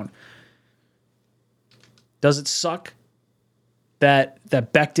really don't. Does it suck that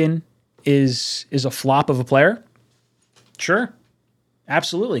Becton is a flop of a player? Sure.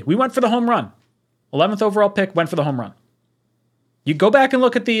 Absolutely. We went for the home run. 11th overall pick, went for the home run. You go back and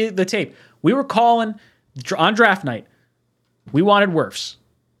look at the tape. We were calling on draft night. We wanted Wirfs.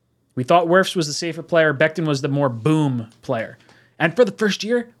 We thought Wirfs was the safer player. Becton was the more boom player. And for the first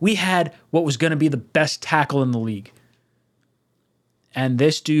year, we had what was going to be the best tackle in the league. And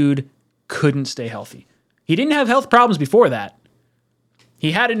this dude couldn't stay healthy. He didn't have health problems before that.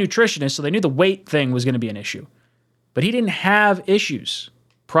 He had a nutritionist, so they knew the weight thing was going to be an issue. But he didn't have issues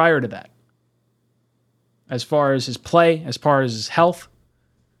prior to that. As far as his play, as far as his health.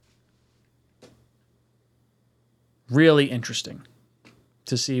 Really interesting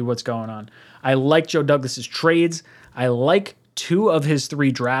to see what's going on. I like Joe Douglas's trades. I like 2 of his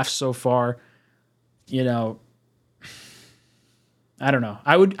 3 drafts so far. I don't know.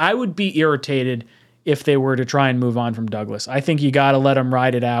 I would be irritated if they were to try and move on from Douglas. I think you got to let him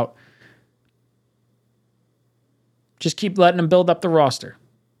ride it out. Just keep letting him build up the roster.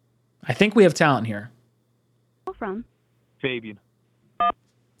 I think we have talent here. From Fabian.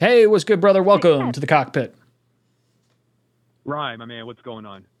 Hey, what's good, brother? Welcome to the cockpit. Ryan, my man, what's going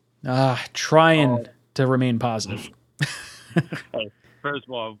on? Trying to remain positive. Hey, first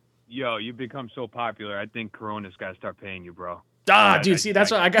of all, you've become so popular. I think Corona's got to start paying you, bro. Dude, see,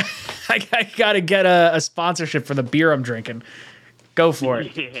 that's what I got. I got to get a sponsorship for the beer I'm drinking. Go for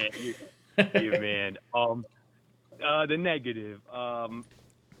it. Yeah, man. The negative. The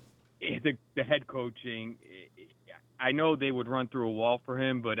head coaching. I know they would run through a wall for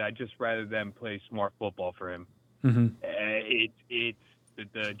him, but I'd just rather them play smart football for him. Mm-hmm. It's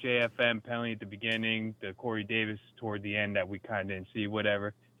the JFM penalty at the beginning, the Corey Davis toward the end that we kind of didn't see,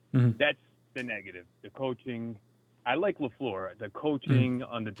 whatever. Mm-hmm. That's the negative. The coaching, I like LaFleur. The coaching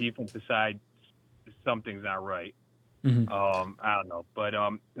on the defensive side, something's not right. Mm-hmm. I don't know. But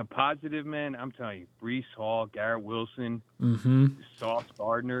the positive, man, I'm telling you, Breece Hall, Garrett Wilson, Sauce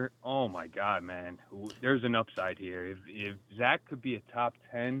Gardner, oh, my God, man. There's an upside here. If Zach could be a top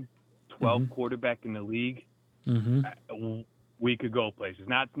 10, 12 quarterback in the league, we could go places.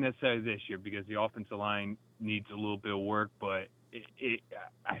 Not necessarily this year because the offensive line needs a little bit of work, but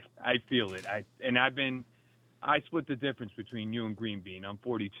I feel it. I split the difference between you and Green Bean. I'm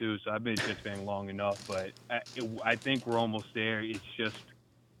 42, so I've been a Jets fan long enough, but I think we're almost there. It's just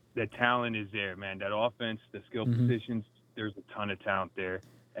the talent is there, man. That offense, the skill positions, there's a ton of talent there.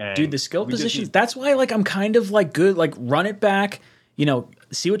 And dude, the skill positions, that's why I'm kind of good, run it back,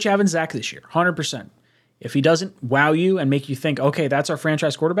 see what you have in Zach this year, 100%. If he doesn't wow you and make you think, okay, that's our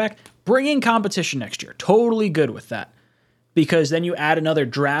franchise quarterback, bring in competition next year. Totally good with that. Because then you add another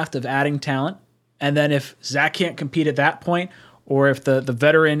draft of adding talent. And then if Zach can't compete at that point, or if the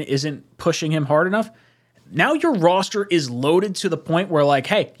veteran isn't pushing him hard enough, now your roster is loaded to the point where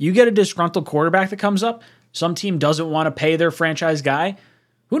hey, you get a disgruntled quarterback that comes up, some team doesn't want to pay their franchise guy.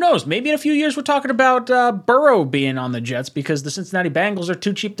 Who knows? Maybe in a few years we're talking about Burrow being on the Jets because the Cincinnati Bengals are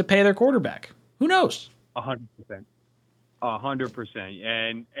too cheap to pay their quarterback. Who knows? 100%. 100%.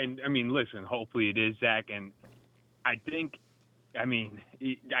 And I mean, listen, hopefully it is Zach. And I can't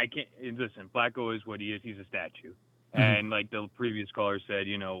listen. Flacco is what he is. He's a statue. And like the previous caller said,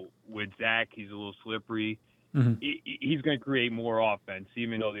 with Zach, he's a little slippery. He's going to create more offense,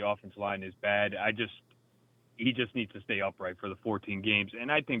 even though the offensive line is bad. He just needs to stay upright for the 14 games.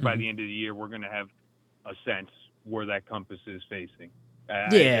 And I think by the end of the year, we're going to have a sense where that compass is facing.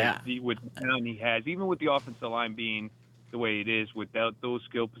 With the talent he has, even with the offensive line being the way it is, without those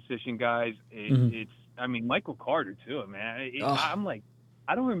skill position guys, it's. I mean, Michael Carter too, man. I'm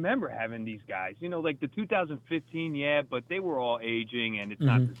I don't remember having these guys. The 2015, but they were all aging, and it's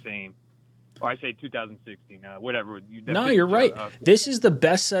not the same. Or I say 2016, whatever. No, you're right. This is the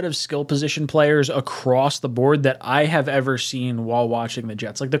best set of skill position players across the board that I have ever seen while watching the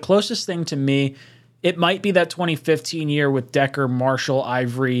Jets. The closest thing to me, it might be that 2015 year with Decker, Marshall,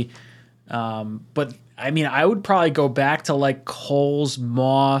 Ivory. But, I mean, I would probably go back to Coles,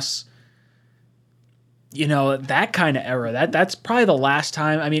 Moss. you know, that kind of era. That's probably the last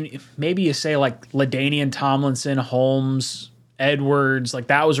time. I mean, maybe you say like LaDainian Tomlinson, Holmes, Edwards. Like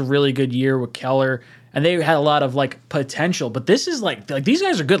that was a really good year with Keller, and they had a lot of like potential. But this is like these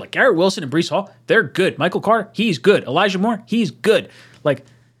guys are good. Like Garrett Wilson and Breece Hall, they're good. Michael Carter, he's good. Elijah Moore, he's good. Like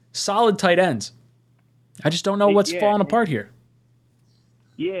solid tight ends. I just don't know what's falling apart here.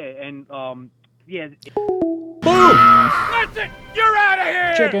 Yeah, and yeah. Boom! That's it. You're out of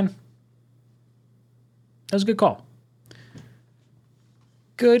here. Chicken. That was a good call.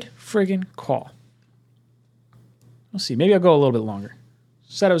 Good friggin' call. We'll see. Maybe I'll go a little bit longer.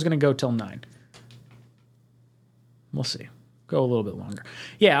 Said I was going to go till 9. We'll see. Go a little bit longer.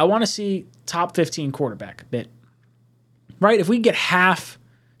 Yeah, I want to see top 15 quarterback bit. Right? If we get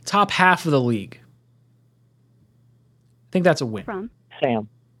top half of the league, I think that's a win. From Sam.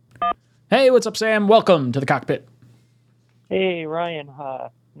 Hey, what's up, Sam? Welcome to the cockpit. Hey, Ryan.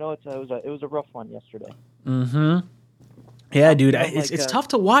 No, it was a rough one yesterday. Mm-hmm. Yeah, dude. It's tough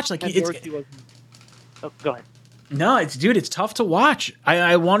to watch. Like Oh, go ahead. No, it's tough to watch.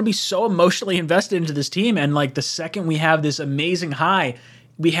 I want to be so emotionally invested into this team, and like the second we have this amazing high,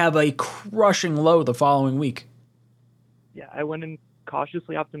 we have a crushing low the following week. Yeah, I went in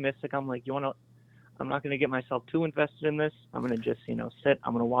cautiously optimistic. I'm like, I'm not going to get myself too invested in this. I'm going to just, sit.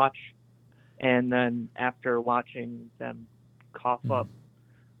 I'm going to watch. And then after watching them cough up,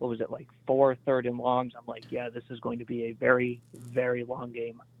 what was it, like 4 third and longs, I'm like, yeah, this is going to be a very, very long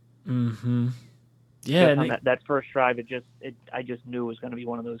game. Mm-hmm. Yeah. And that first drive, I just knew it was going to be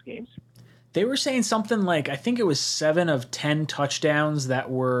one of those games. They were saying something like, I think it was 7 of 10 touchdowns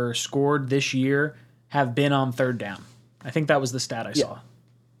that were scored this year have been on third down. I think that was the stat I saw.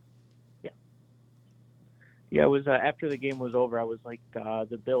 Yeah, it was after the game was over. I was like,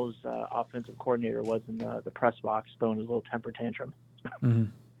 the Bills' offensive coordinator was in the press box throwing his little temper tantrum. Mm-hmm.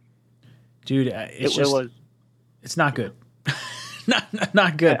 Dude, it's not good.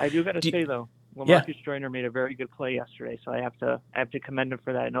 not good. I do got to say though, Lamarcus Joyner made a very good play yesterday, so I have to commend him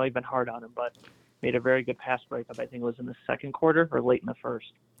for that. I know he's been hard on him, but made a very good pass breakup. I think it was in the second quarter or late in the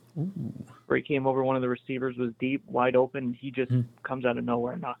first. Ooh. Where he came over, one of the receivers was deep, wide open. He just comes out of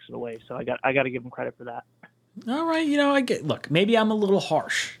nowhere and knocks it away. So I got to give him credit for that. All right, look, maybe I'm a little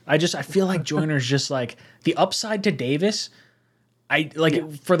harsh. I feel like Joyner's just like the upside to Davis.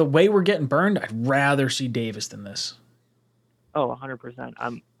 For the way we're getting burned, I'd rather see Davis than this. Oh, 100%.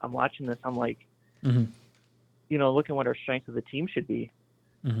 I'm watching this. I'm like, looking what our strength of the team should be.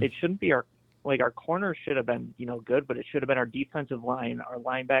 Mm-hmm. It shouldn't be our corners should have been, good, but it should have been our defensive line. Our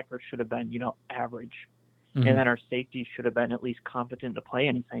linebackers should have been, average. Mm-hmm. And then our safeties should have been at least competent to play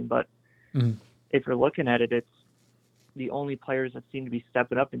anything. But if you're looking at it, it's the only players that seem to be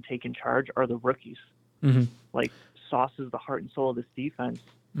stepping up and taking charge are the rookies. Mm-hmm. Like Sauce is the heart and soul of this defense.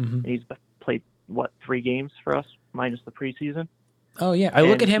 Mm-hmm. And he's played 3 games for us minus the preseason. Oh yeah, I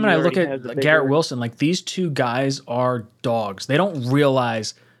look at him and I look at Garrett Wilson. Like these two guys are dogs. They don't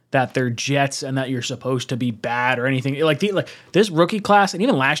realize that they're Jets and that you're supposed to be bad or anything. Like this rookie class and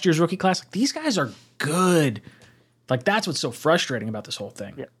even last year's rookie class, like these guys are good. Like that's what's so frustrating about this whole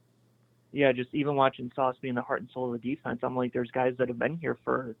thing. Yeah. Yeah, just even watching Sauce being the heart and soul of the defense, I'm like, there's guys that have been here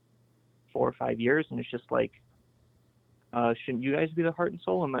for 4 or 5 years, and it's just like, shouldn't you guys be the heart and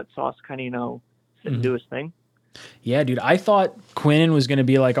soul and let Sauce kind of, sit and do his thing? Yeah, dude, I thought Quinnen was going to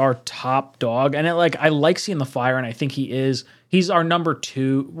be like our top dog, and I like seeing the fire, and I think he is. He's our number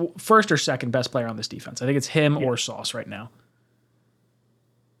 2, first or second best player on this defense. I think it's him or Sauce right now.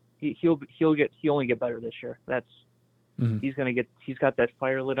 He'll only get better this year. That's he's got that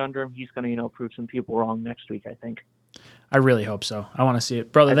fire lit under him. He's gonna prove some people wrong next week, I think. I really hope so. I want to see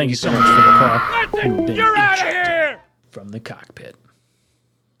it, brother. Thank you so much for the call. You're out of here from the cockpit.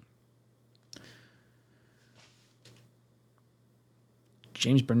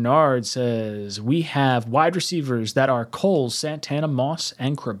 James Bernard says, we have wide receivers that are Coles, Santana, Moss,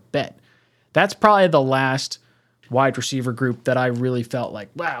 and Corbett. That's probably the last wide receiver group that I really felt like,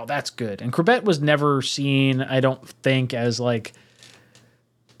 wow, that's good. And Corbett was never seen, I don't think, as like...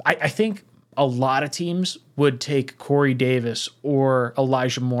 I think a lot of teams would take Corey Davis or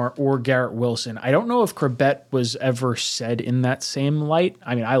Elijah Moore or Garrett Wilson. I don't know if Corbett was ever said in that same light.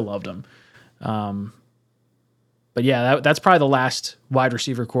 I mean, I loved him. But yeah, that's probably the last wide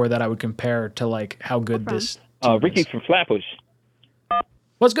receiver core that I would compare to like how good this team Ricky is. from Flatbush.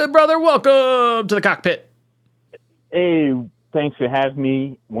 What's good, brother? Welcome to the cockpit. Hey, thanks for having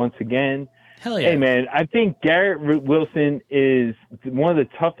me once again. Hell yeah. Hey, man, I think Garrett Wilson is one of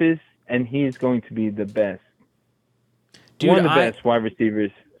the toughest, and he's going to be the best. Dude, one of the best wide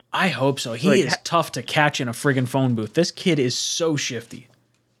receivers. I hope so. He is tough to catch in a friggin' phone booth. This kid is so shifty.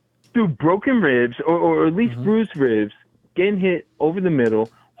 through broken ribs or at least bruised ribs, getting hit over the middle,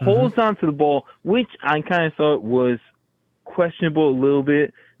 holds onto the ball, which I kind of thought was questionable a little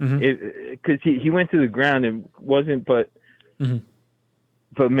bit because he went to the ground and wasn't, but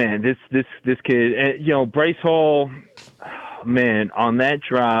man, this kid, and Bryce Hall, man, on that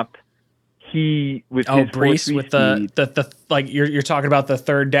drop, he with his Brees with speed, the like you're talking about the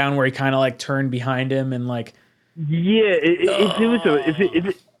third down where he kind of like turned behind him and like I'm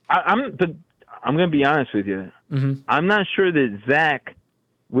gonna be honest with you. I'm not sure that Zach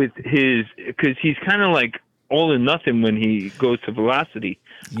with his because he's kind of like all or nothing when he goes to velocity.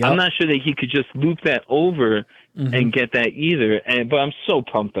 I'm not sure that he could just loop that over and get that either. But I'm so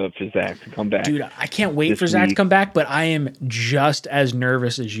pumped up for Zach to come back. Dude, I can't wait for Zach to come back, but I am just as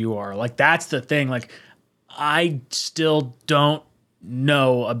nervous as you are. Like, that's the thing. Like, I still don't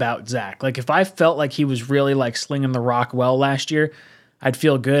know about Zach. Like, if I felt like he was really like slinging the rock well last year, I'd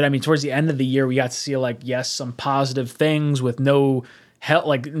feel good. I mean, towards the end of the year, we got to see like, yes, some positive things with no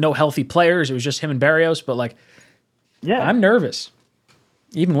healthy players. It was just him and Barrios, but like, I'm nervous.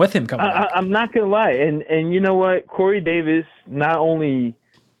 Even with him coming back. I'm not going to lie. And you know what? Corey Davis, not only,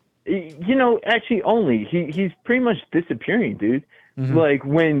 he's pretty much disappearing, dude. Like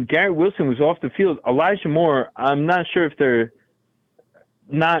when Garrett Wilson was off the field, Elijah Moore, I'm not sure if they're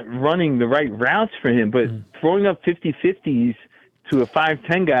not running the right routes for him, but throwing up 50-50s to a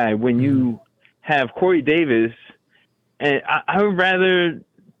 5'10" guy when you have Corey Davis, and I would rather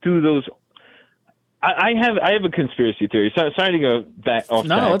do those. I have a conspiracy theory. Sorry to go back off.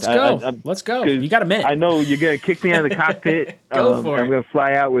 No, let's go. Let's go. You got a minute. I know you're gonna kick me out of the cockpit. Go for it. I'm gonna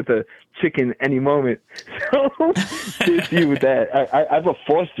fly out with a chicken any moment. So cheers you with that. I have a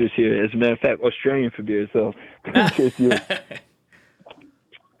Foster's here, as a matter of fact, Australian for beer. So cheers you.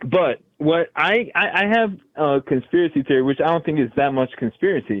 But what I have a conspiracy theory, which I don't think is that much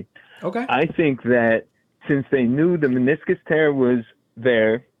conspiracy. Okay. I think that since they knew the meniscus tear was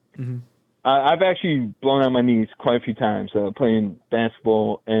there. I've actually blown out my knees quite a few times playing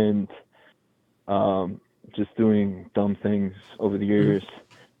basketball and just doing dumb things over the years.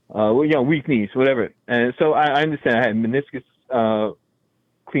 Weak knees, whatever. And so I understand I had meniscus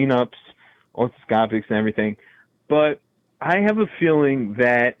cleanups, orthoscopics, and everything. But I have a feeling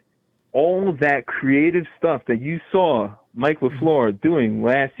that all that creative stuff that you saw Mike LaFleur doing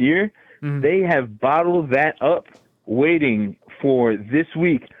last year, they have bottled that up, waiting for this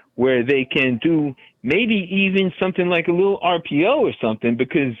week, where they can do maybe even something like a little RPO or something,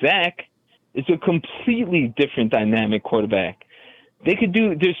 because Zach is a completely different dynamic quarterback. They could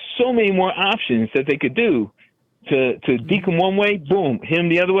do, there's so many more options that they could do to deke him one way, boom, hit him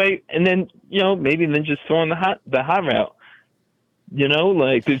the other way, and then, maybe then just throw in the hot route.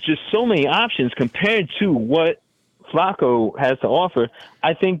 There's just so many options compared to what Flacco has to offer.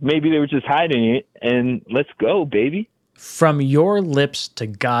 I think maybe they were just hiding it, and let's go, baby. From your lips to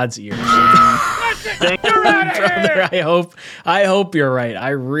God's ears. Brother, I hope you're right. I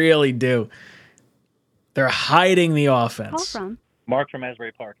really do. They're hiding the offense. Call from Mark from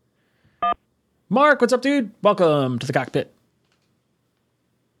Asbury Park. Mark, what's up, dude? Welcome to the cockpit.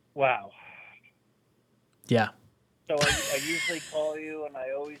 Wow. Yeah. So I usually call you, and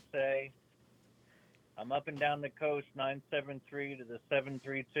I always say, I'm up and down the coast, 973 to the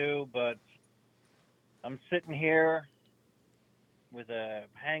 732, but I'm sitting here with a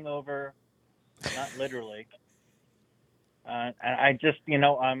hangover, not literally. And I just,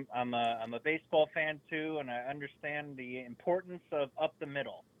 I'm a baseball fan too, and I understand the importance of up the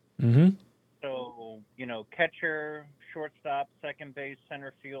middle. So, catcher, shortstop, second base,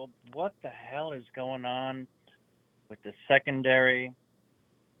 center field. What the hell is going on with the secondary?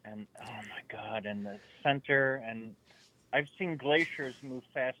 And oh my God, and the center. And I've seen glaciers move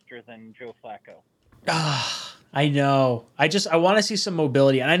faster than Joe Flacco. I know. I want to see some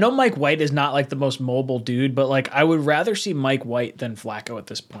mobility. And I know Mike White is not like the most mobile dude, but like I would rather see Mike White than Flacco at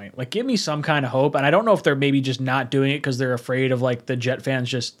this point. Like give me some kind of hope. And I don't know if they're maybe just not doing it because they're afraid of like the Jet fans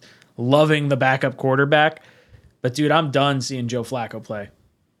just loving the backup quarterback. But dude, I'm done seeing Joe Flacco play.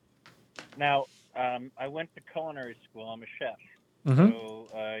 Now, I went to culinary school. I'm a chef. So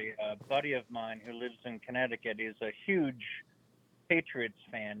a buddy of mine who lives in Connecticut is a huge Patriots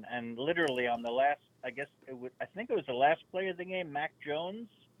fan, and literally on the last, I think it was the last play of the game, Mac Jones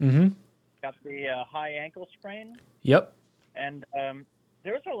got the high ankle sprain. Yep. And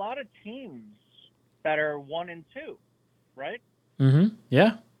there's a lot of teams that are 1-2, right?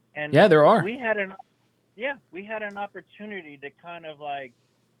 Yeah. And yeah, there are. We had an opportunity to kind of like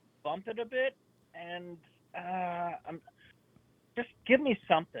bump it a bit, and just give me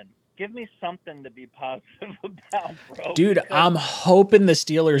something. give me something to be positive about, bro. Dude, because- I'm hoping the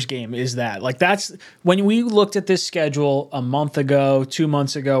Steelers game is that. Like, that's when we looked at this schedule a month ago, 2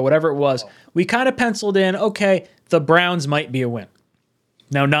 months ago, whatever it was, we kind of penciled in, okay, the Browns might be a win.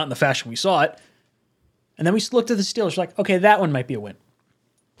 Now, not in the fashion we saw it. And then we looked at the Steelers, like, okay, that one might be a win.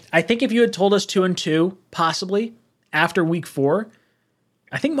 I think if you had told us 2-2, possibly, after week 4,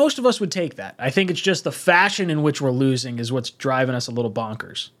 I think most of us would take that. I think it's just the fashion in which we're losing is what's driving us a little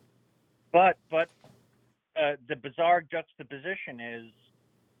bonkers. But the bizarre juxtaposition is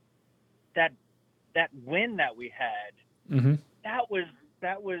that win that we had, Mm-hmm.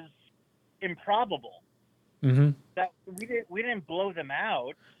 that was improbable. Mm-hmm. That we didn't blow them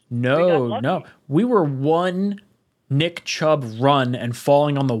out. No. We were one Nick Chubb run and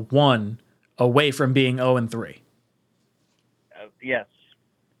falling on the 1 away from being 0-3. Yes.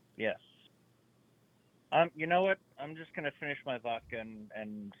 You know what? I'm just gonna finish my vodka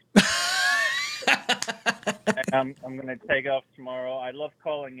and I'm gonna take off tomorrow. I love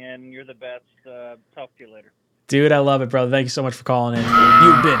calling in. You're the best. Talk to you later. Dude, I love it, brother. Thank you so much for calling in.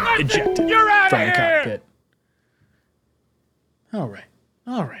 You've been ejected from the cockpit. All right.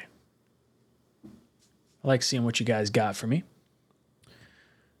 I like seeing what you guys got for me.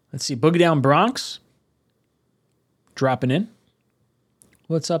 Let's see. Boogie Down Bronx dropping in.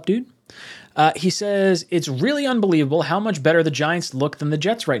 What's up, dude? He says, it's really unbelievable how much better the Giants look than the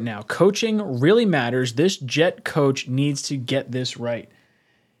Jets right now. Coaching really matters. This Jet coach needs to get this right.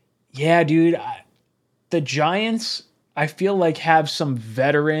 Yeah, dude. The Giants, I feel like, have some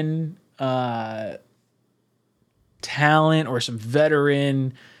veteran talent or some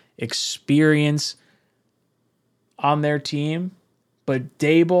veteran experience on their team, but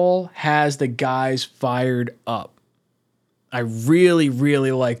Daboll has the guys fired up. I really,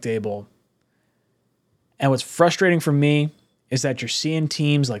 really like Daboll. And what's frustrating for me is that you're seeing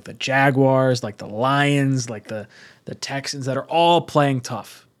teams like the Jaguars, like the Lions, like the Texans that are all playing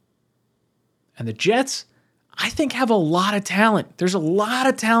tough. And the Jets, I think, have a lot of talent. There's a lot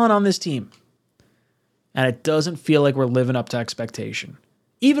of talent on this team. And it doesn't feel like we're living up to expectation.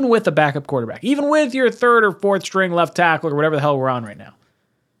 Even with a backup quarterback. Even with your 3rd or 4th string left tackle or whatever the hell we're on right now.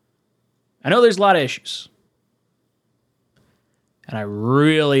 I know there's a lot of issues. And I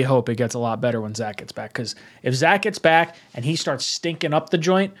really hope it gets a lot better when Zach gets back. Because if Zach gets back and he starts stinking up the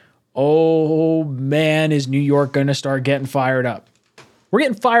joint, oh man, is New York going to start getting fired up. We're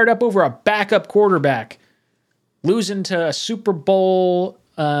getting fired up over a backup quarterback losing to a Super Bowl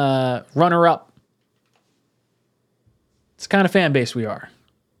runner-up. It's the kind of fan base we are.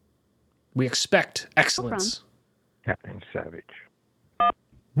 We expect excellence. Captain Savage.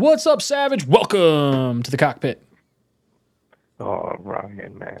 What's up, Savage? Welcome to the cockpit. Oh,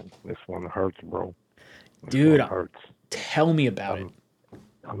 Ryan, man. This one hurts, bro. Dude, hurts. Tell me about it.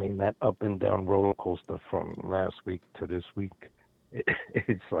 I mean, that up and down roller coaster from last week to this week,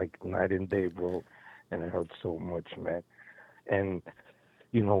 it's like night and day, bro. And it hurts so much, man. And,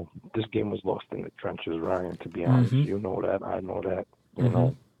 you know, this game was lost in the trenches, Ryan, to be honest. Mm-hmm. You know that. I know that. You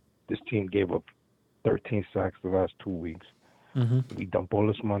know, this team gave up 13 sacks the last 2 weeks. Mm-hmm. We dump all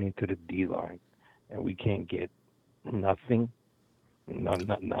this money into the D-line, and we can't get nothing. Not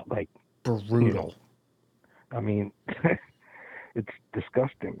like brutal. You know, I mean, it's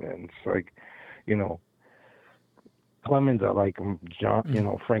disgusting, man. It's like, you know, Clemens, I like him. John, you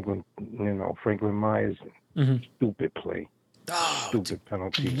know, Franklin Myers, stupid play, stupid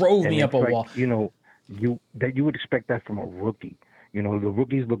penalty, drove me up a wall. You know, you would expect that from a rookie. You know, the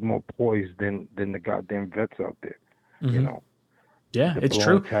rookies look more poised than the goddamn vets out there. You know. Yeah, it's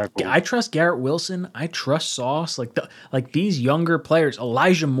true. I trust Garrett Wilson. I trust Sauce. Like these younger players,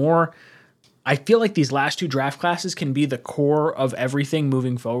 Elijah Moore. I feel like these last 2 draft classes can be the core of everything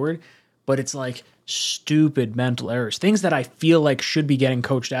moving forward, but it's like stupid mental errors, things that I feel like should be getting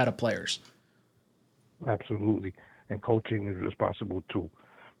coached out of players. Absolutely, and coaching is responsible too,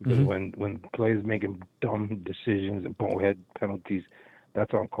 because when players making dumb decisions and bonehead penalties,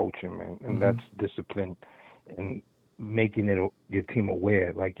 that's on coaching, man, and that's discipline and making your team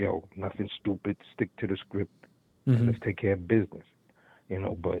aware, like, yo, nothing stupid, stick to the script, and let's take care of business, you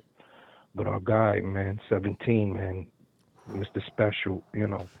know. But our guy, man, 17, man, Mr. Special, you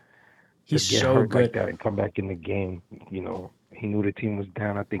know, he's to get so hurt good like that and come back in the game, you know, he knew the team was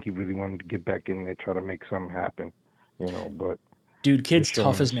down. I think he really wanted to get back in there, try to make something happen, you know. But dude, kid's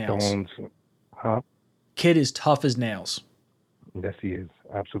tough as nails. Kid is tough as nails. Yes, he is,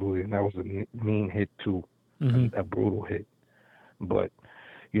 absolutely, and that was a mean hit too. A brutal hit. But,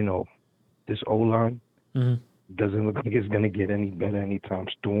 you know, this O-line doesn't look like it's going to get any better anytime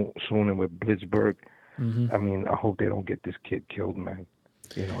soon. And with Blitzburg, I mean, I hope they don't get this kid killed, man.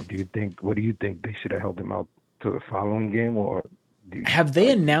 You know, what do you think? They should have held him out to the following game, or have they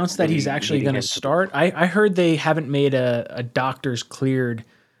announced that he's actually going to start? I heard they haven't made a doctor's cleared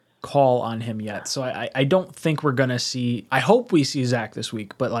call on him yet. So I don't think we're going to see, I hope we see Zach this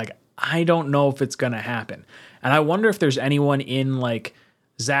week, but like, I don't know if it's going to happen. And I wonder if there's anyone in like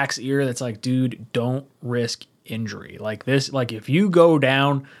Zach's ear that's like, dude, don't risk injury. Like this, like if you go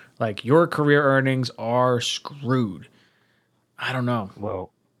down, like your career earnings are screwed. I don't know.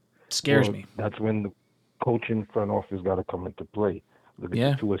 Well, it scares me. That's when the coaching front office got to come into play. Look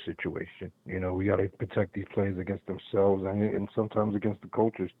at the Tua situation. You know, we got to protect these players against themselves and sometimes against the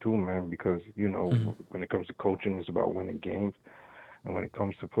coaches too, man, because, you know, when it comes to coaching, it's about winning games. And when it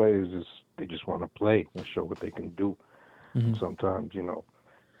comes to players, they just want to play and show what they can do. Sometimes, you know,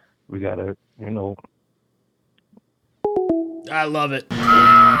 we got to, you know. I love it.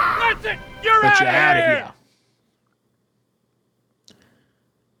 That's it. You're out of here.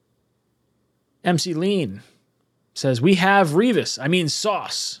 MC Lean says, we have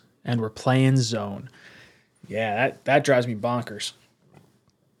Sauce, and we're playing zone. Yeah, that drives me bonkers.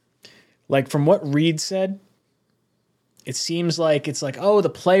 Like from what Reed said, it seems like it's like, oh, the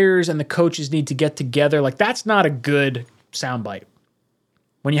players and the coaches need to get together. Like that's not a good soundbite.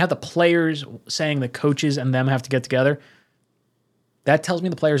 When you have the players saying the coaches and them have to get together, that tells me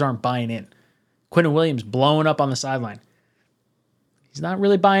the players aren't buying in. Quentin Williams blowing up on the sideline. He's not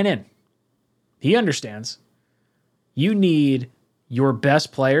really buying in. He understands. You need your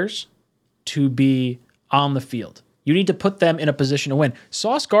best players to be on the field. You need to put them in a position to win.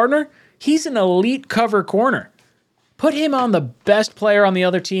 Sauce Gardner, he's an elite cover corner. Put him on the best player on the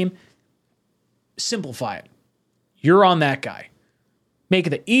other team. Simplify it. You're on that guy. Make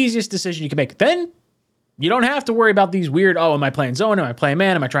it the easiest decision you can make. Then you don't have to worry about these weird, oh, am I playing zone? Am I playing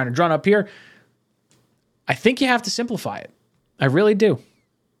man? Am I trying to run up here? I think you have to simplify it. I really do.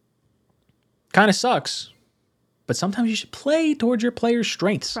 Kind of sucks. But sometimes you should play towards your players'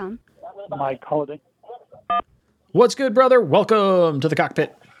 strengths. Mike Holiday. What's good, brother? Welcome to the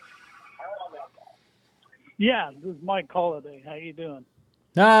cockpit. Yeah, this is Mike Holiday. How you doing?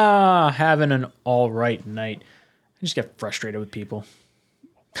 Having an all right night. I just get frustrated with people.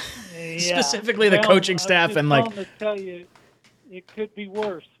 Yeah. Specifically the coaching staff and like. To tell you, it could be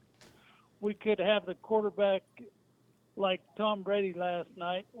worse. We could have the quarterback like Tom Brady last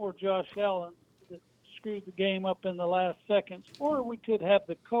night, or Josh Allen that screwed the game up in the last seconds, or we could have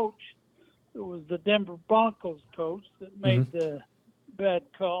the coach. It was the Denver Broncos coach that made the bad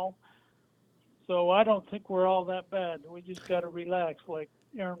call. So I don't think we're all that bad. We just got to relax, like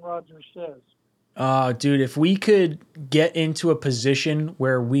Aaron Rodgers says. Dude, if we could get into a position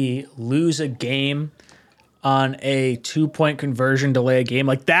where we lose a game on a 2-point conversion, delay a game,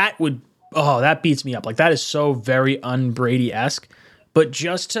 like that would, that beats me up. Like that is so very un-Brady-esque. But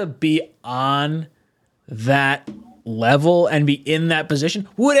just to be on that level and be in that position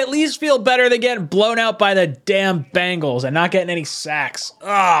would at least feel better than getting blown out by the damn Bengals and not getting any sacks.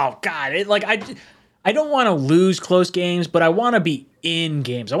 Oh God. I don't want to lose close games, but I want to be in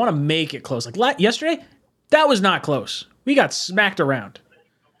games. I want to make it close. Like yesterday, that was not close. We got smacked around.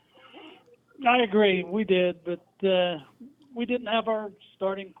 I agree. We did, but we didn't have our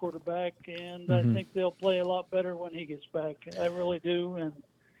starting quarterback, and I think they'll play a lot better when he gets back. I really do, and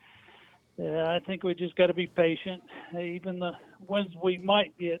I think we just got to be patient. Even the wins we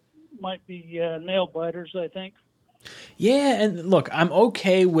might get might be nail biters, I think. Yeah, and look, I'm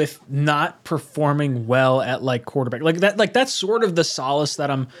okay with not performing well at like quarterback. Like that's sort of the solace that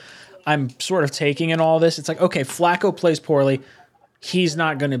I'm sort of taking in all this. It's like, okay, Flacco plays poorly. He's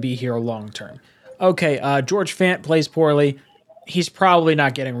not going to be here long term. Okay, George Fant plays poorly. He's probably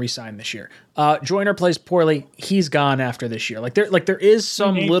not getting re-signed this year. Joyner plays poorly. He's gone after this year. There is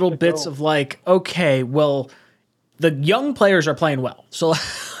some little bits of like, okay, well, the young players are playing well. So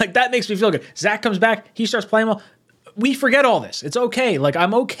like that makes me feel good. Zach comes back. He starts playing well. We forget all this. It's okay. Like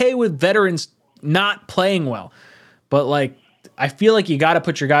I'm okay with veterans not playing well, but like I feel like you got to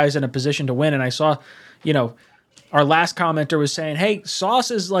put your guys in a position to win. And I saw, our last commenter was saying, "Hey,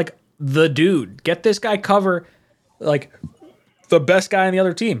 Sauce is like the dude. Get this guy cover, like the best guy on the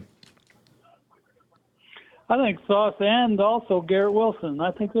other team." I think Sauce and also Garrett Wilson.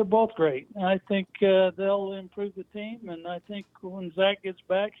 I think they're both great. I think they'll improve the team, and I think when Zach gets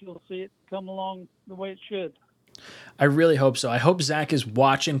back, you'll see it come along the way it should. I really hope so. I hope Zach is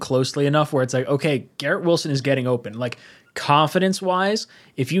watching closely enough where it's like, okay, Garrett Wilson is getting open. Like confidence-wise,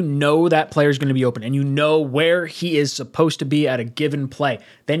 if you know that player is going to be open and you know where he is supposed to be at a given play,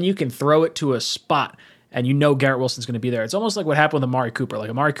 then you can throw it to a spot and you know Garrett Wilson's going to be there. It's almost like what happened with Amari Cooper. Like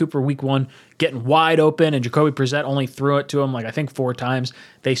Amari Cooper week 1 getting wide open, and Jacoby Brissett only threw it to him like I think 4 times.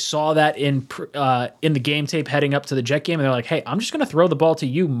 They saw that in the game tape heading up to the Jet game, and they're like, hey, I'm just going to throw the ball to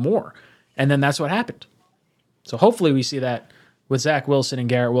you more. And then that's what happened. So hopefully we see that with Zach Wilson and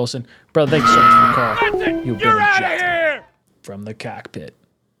Garrett Wilson. Brother, thank you so much for the call. You've been ejected from the cockpit.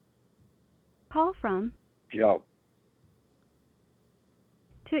 Call from Joe.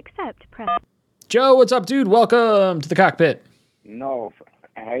 To accept, press. Joe, what's up, dude? Welcome to the cockpit. No,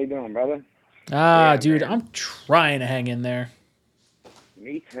 how you doing, brother? Dude, man. I'm trying to hang in there.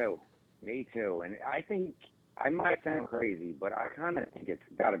 Me too. And I think I might sound crazy, but I kind of think it's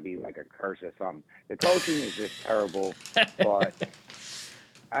got to be like a curse or something. The coaching is just terrible, but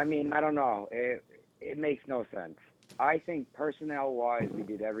I mean, I don't know. It makes no sense. I think personnel-wise, we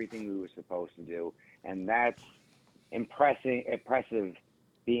did everything we were supposed to do, and that's impressive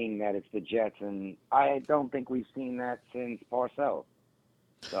being that it's the Jets, and I don't think we've seen that since Parcells.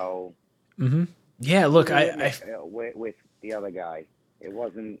 So, yeah, look, with the other guy, it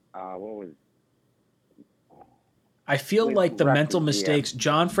wasn't I feel like the mental mistakes,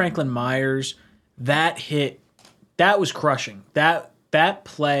 John Franklin Myers, that hit, that was crushing. That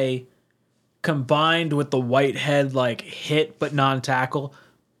play combined with the Whitehead like hit but non-tackle,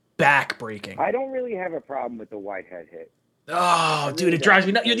 back-breaking. I don't really have a problem with the Whitehead hit. Oh, dude, it drives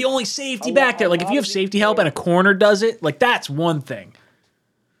me nuts. You're the only safety back there. Like, if you have safety help and a corner does it, like, that's one thing.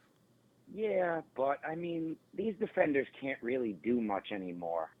 Yeah, but, I mean, these defenders can't really do much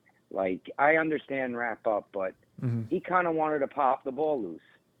anymore. Like, I understand wrap up, but he kind of wanted to pop the ball loose.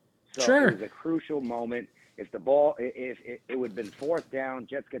 So Sure. It was a crucial moment. If it would have been 4th down,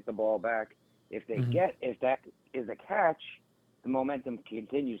 Jets get the ball back. If that is a catch, the momentum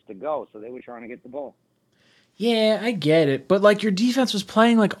continues to go. So they were trying to get the ball. Yeah, I get it. But, like, your defense was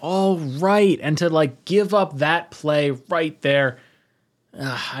playing, like, all right. And to, like, give up that play right there,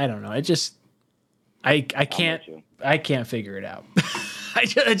 I don't know. It just, I can't figure it out. I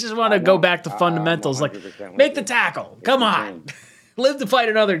just want to go back to fundamentals. Like, make the tackle. Come on. Live to fight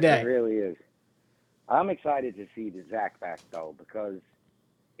another day. It really is. I'm excited to see the Zach back, though, because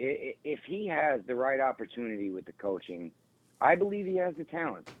if he has the right opportunity with the coaching, I believe he has the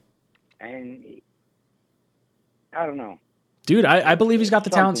talent. And I don't know. Dude, I believe he's got the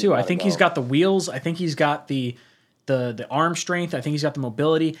talent, too. I think he's got the wheels. I think he's got the arm strength. I think he's got the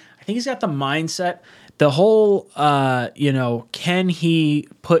mobility. I think he's got the mindset. The whole, can he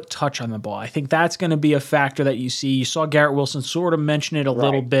put touch on the ball? I think that's going to be a factor that you see. You saw Garrett Wilson sort of mention it a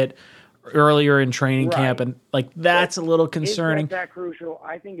little bit earlier in training camp, and like that's a little concerning. Is that crucial?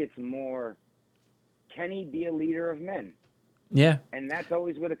 I think it's more, can he be a leader of men? Yeah. And that's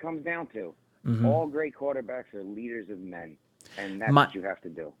always what it comes down to. All great quarterbacks are leaders of men, and that's what you have to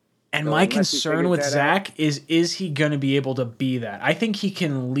do. And my concern with Zach is he going to be able to be that? I think he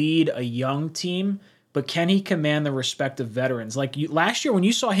can lead a young team, but can he command the respect of veterans? Like last year when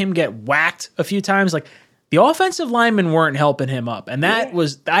you saw him get whacked a few times, like the offensive linemen weren't helping him up. And that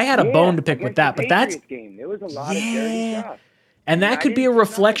was, I had a bone to pick with that, but that's, game. There was a lot of dirty shots. And that could be a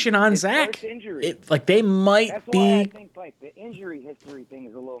reflection on Zach. Like they might That's be. why I think like the injury history thing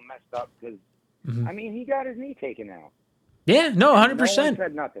is a little messed up because, I mean, he got his knee taken out. Yeah, no, 100%. No one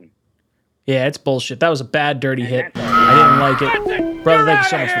said nothing. Yeah, it's bullshit. That was a bad, dirty hit. I didn't like it. Brother, thank you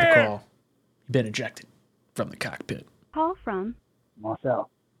so much for the call. You've been ejected from the cockpit. Call from Marcel.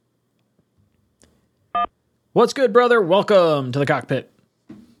 What's good, brother? Welcome to the cockpit.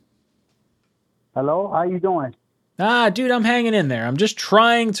 Hello, how you doing? Dude, I'm hanging in there. I'm just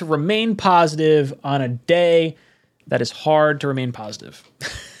trying to remain positive on a day that is hard to remain positive.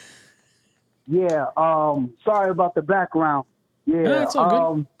 Yeah, sorry about the background. Yeah, No, it's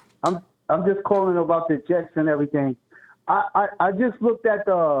all good. I'm just calling about the Jets and everything. I just looked at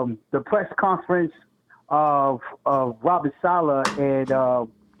the press conference of Robert Saleh, and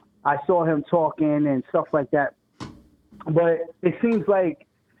I saw him talking and stuff like that. But it seems like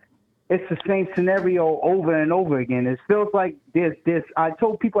it's the same scenario over and over again. It feels like there's this. I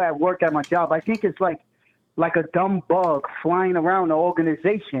told people at work at my job, I think it's like a dumb bug flying around the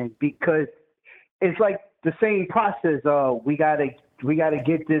organization because it's like the same process. We gotta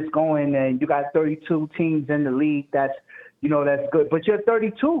get this going, and you got 32 teams in the league. That's good. But you're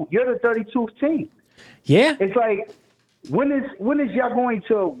 32. You're the 32th team. Yeah. It's like when is y'all going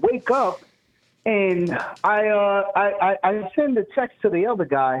to wake up? And I send a text to the other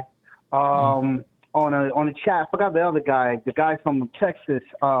guy on a chat. I forgot the other guy, the guy from Texas.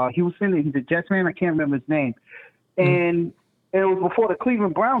 He was sending. He's a Jets fan. I can't remember his name. And it was before the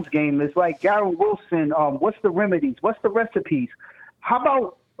Cleveland Browns game. It's like Garrett Wilson. What's the remedies? What's the recipes?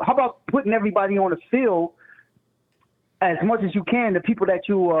 How putting everybody on the field as much as you can, the people that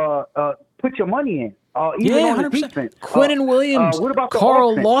you put your money in? Even on the 100%. defense. Quinnen Williams, what about the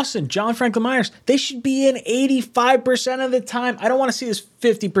Carl offense? Lawson, John Franklin Myers. They should be in 85% of the time. I don't want to see this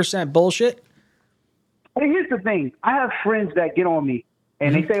 50% bullshit. Hey, here's the thing. I have friends that get on me,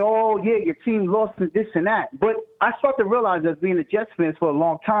 and they say, oh, yeah, your team lost and this and that. But I start to realize, as being a Jets fan for a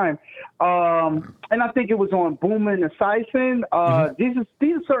long time, and I think it was on Boomer and Esiason, these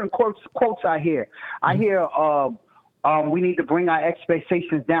are certain quotes I hear. I hear, we need to bring our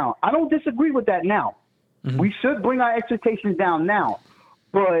expectations down. I don't disagree with that now. We should bring our expectations down now.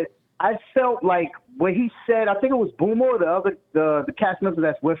 But I felt like when he said, I think it was Boomer or the cast member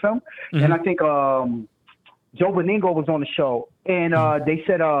that's with him, and I think Joe Beningo was on the show, and they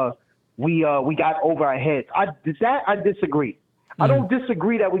said we got over our heads. I disagree. I don't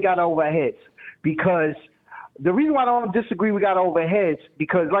disagree that we got over our heads, because the reason why I don't disagree we got over our heads,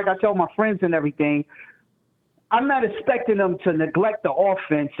 because like I tell my friends and everything, I'm not expecting them to neglect the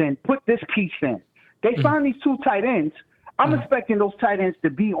offense and put this piece in. They signed these 2 tight ends. I'm expecting those tight ends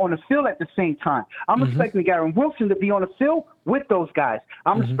to be on the field at the same time. I'm expecting Garrett Wilson to be on the field with those guys.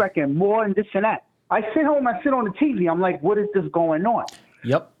 I'm expecting more and this and that. I sit home, I sit on the TV. I'm like, what is this going on?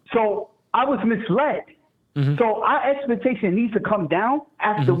 Yep. So I was misled. So our expectation needs to come down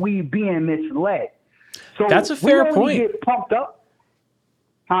after we being misled. So that's a fair we point. Get pumped up.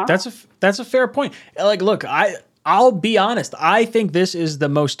 Huh? That's a fair point. Like, look, I'll be honest. I think this is the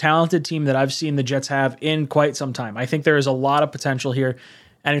most talented team that I've seen the Jets have in quite some time. I think there is a lot of potential here,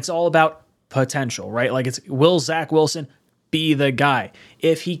 and it's all about potential, right? Like, will Zach Wilson be the guy?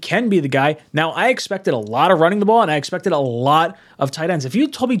 If he can be the guy, now I expected a lot of running the ball, and I expected a lot of tight ends. If you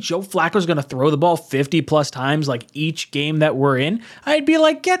told me Joe Flacco's going to throw the ball 50 plus times like each game that we're in, I'd be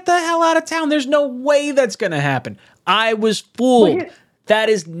like, get the hell out of town. There's no way that's going to happen. I was fooled. That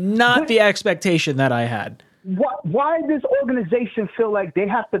is not the expectation that I had. Why does organization feel like they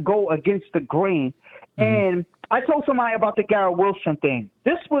have to go against the grain? And I told somebody about the Garrett Wilson thing.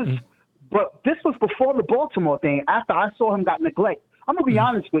 This was before the Baltimore thing, after I saw him got neglected. I'm going to be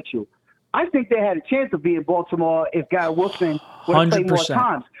honest with you. I think they had a chance of being Baltimore if Garrett Wilson would have played more 100%.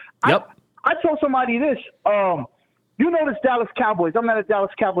 times. Yep. I told somebody this. You know this Dallas Cowboys. I'm not a Dallas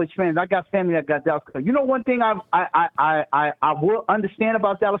Cowboys fan. I got family that got Dallas Cowboys. You know one thing I will understand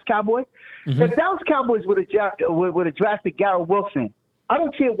about Dallas Cowboys? If Dallas Cowboys would have drafted Garrett Wilson, I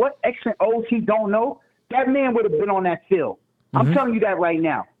don't care what X and O's he don't know, that man would have been on that field. I'm telling you that right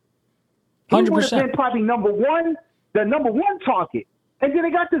now. He 100%. would have been probably the number one target. And then they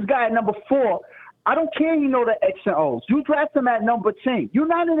got this guy at number 4. I don't care you know the X and O's. You draft him at number 10. You're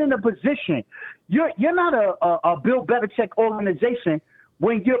not in a position. You're not a Bill Belichick organization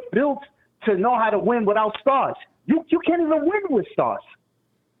when you're built to know how to win without stars. You can't even win with stars.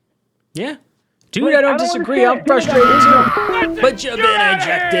 Yeah. Dude, I don't disagree. I'm frustrated too. But you've been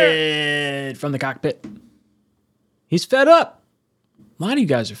ejected from the cockpit. He's fed up. A lot of you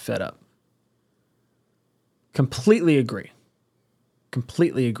guys are fed up. Completely agree.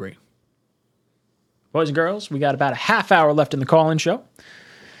 Completely agree. Boys and girls, we got about a half hour left in the call-in show.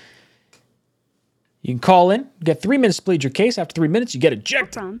 You can call in, get 3 minutes to plead your case. After 3 minutes, you get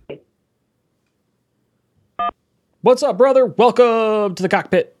ejected. What's up, brother? Welcome to the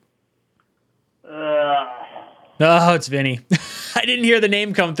cockpit. Oh, it's Vinny. I didn't hear the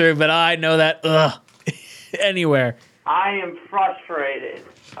name come through, but I know that. Anywhere. I am frustrated.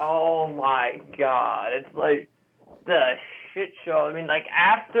 Oh my God. It's like the shit show. I mean, like,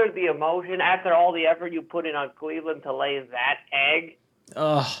 after the emotion, after all the effort you put in on Cleveland to lay that egg.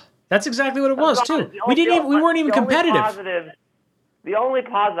 That's exactly what it was, too. We weren't even competitive. The only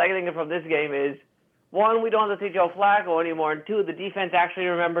positive I can think of from this game is, 1, we don't have to see Joe Flacco anymore, and 2, the defense actually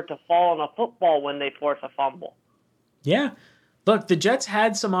remembered to fall on a football when they force a fumble. Yeah. Look, the Jets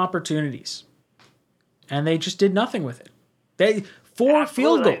had some opportunities, and they just did nothing with it. Four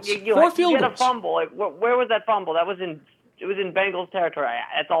field goals. You get a fumble. Like, where was that fumble? It was in Bengals territory.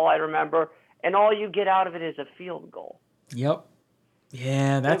 That's all I remember. And all you get out of it is a field goal. Yep.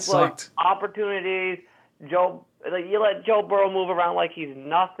 Yeah, that sucked. Opportunities. You let Joe Burrow move around like he's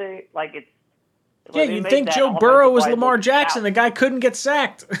nothing. Like it's. Yeah, you'd think Joe Burrow was Lamar Jackson. The guy couldn't get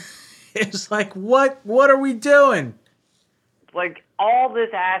sacked. It's like, what are we doing? Like, all this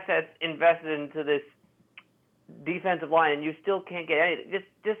assets invested into this defensive line, and you still can't get anything.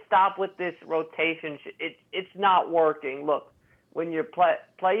 Just stop with this rotation. It's not working. Look, when you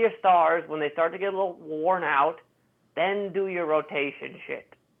play your stars, when they start to get a little worn out, then do your rotation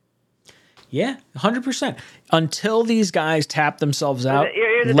shit. Yeah, 100%. Until these guys tap themselves out,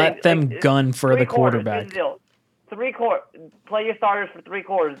 let them gun for the quarterback. play your starters for 3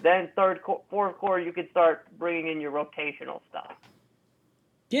 quarters. Then fourth quarter, you could start bringing in your rotational stuff.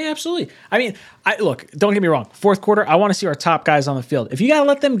 Yeah, absolutely. I mean, look, don't get me wrong. Fourth quarter, I want to see our top guys on the field. If you got to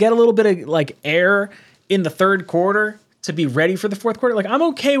let them get a little bit of like air in the third quarter to be ready for the fourth quarter, like I'm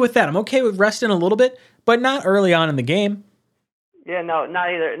okay with that. I'm okay with resting a little bit, but not early on in the game. Yeah, no, not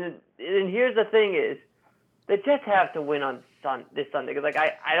either. And here's the thing is, the Jets have to win on this Sunday. Because, like,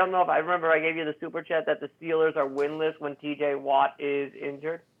 I don't know if I remember I gave you the super chat that the Steelers are winless when T.J. Watt is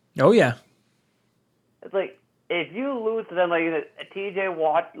injured. Oh, yeah. It's like, if you lose to them, like a T.J.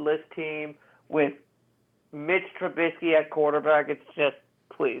 Watt-less team with Mitch Trubisky at quarterback, it's just,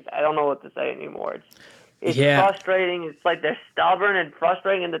 please, I don't know what to say anymore. It's frustrating. It's like they're stubborn and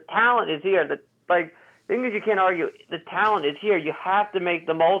frustrating, and the talent is here. The thing is, you can't argue. The talent is here. You have to make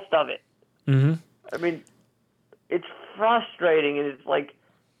the most of it. Mm-hmm. I mean, it's frustrating, and it's like,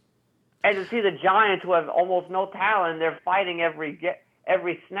 and to see the Giants, who have almost no talent, they're fighting every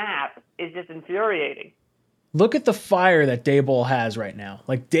snap, is just infuriating. Look at the fire that Daboll has right now.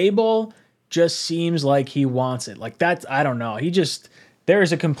 Like, Daboll just seems like he wants it. Like, that's, I don't know. There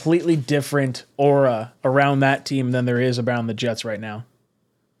is a completely different aura around that team than there is around the Jets right now.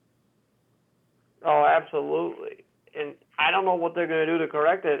 Oh, absolutely. And I don't know what they're going to do to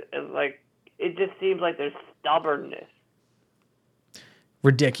correct it. And, like, it just seems like there's stubbornness.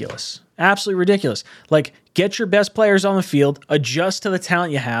 Ridiculous. Absolutely ridiculous. Like, get your best players on the field, adjust to the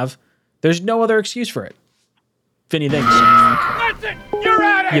talent you have. There's no other excuse for it. Vinny, thank you so much. That's it. You're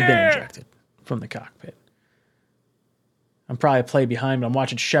out of here. You've been ejected from the cockpit. I'm probably a play behind, but I'm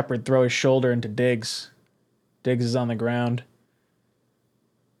watching Shepard throw his shoulder into Diggs. Diggs is on the ground.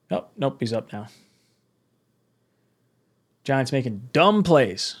 Oh, nope, he's up now. Giants making dumb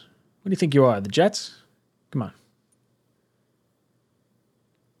plays. What do you think you are, the Jets? Come on.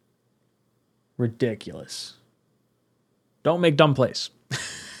 Ridiculous. Don't make dumb plays.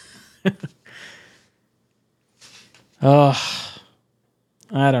 I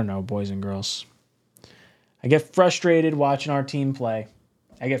don't know, boys and girls. I get frustrated watching our team play.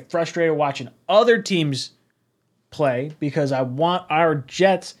 I get frustrated watching other teams play because I want our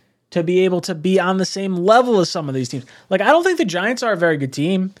Jets to be able to be on the same level as some of these teams. Like, I don't think the Giants are a very good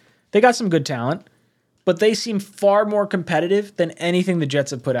team. They got some good talent, but they seem far more competitive than anything the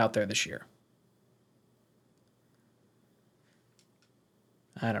Jets have put out there this year.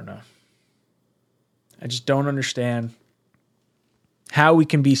 I don't know. I just don't understand how we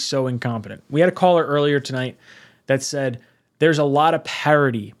can be so incompetent. We had a caller earlier tonight that said there's a lot of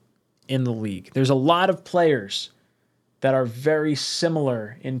parity in the league. There's a lot of players that are very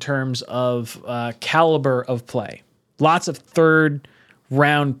similar in terms of caliber of play. Lots of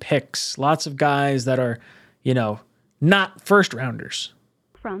third-round picks. Lots of guys that are, not first-rounders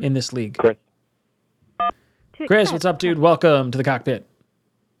in this league. Chris, what's up, dude? Welcome to the cockpit.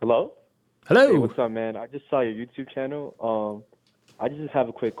 Hello? Hello. Hey, what's up, man? I just saw your YouTube channel. I just have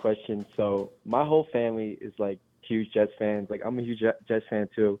a quick question. So my whole family is like huge Jets fans. Like, I'm a huge Jets fan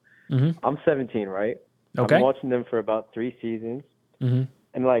too. Mm-hmm. I'm 17, right? Okay. I'm watching them for about 3 seasons. Mm-hmm.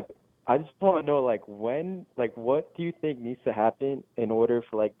 And like, I just want to know, like, what do you think needs to happen in order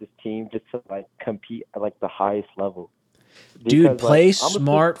for like this team just to like compete at like the highest level? Dude, play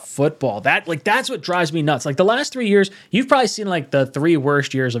smart football. That's what drives me nuts. Like, the last 3 years, you've probably seen like the 3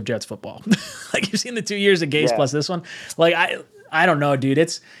 worst years of Jets football. Like, you've seen the 2 years of Gase plus this one. Like, I don't know, dude.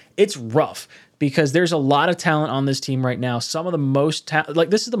 It's rough because there's a lot of talent on this team right now. Some of the most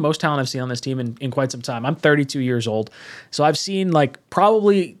this is the most talent I've seen on this team in quite some time. I'm 32 years old, so I've seen like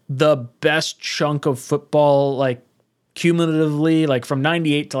probably the best chunk of football, like cumulatively, like from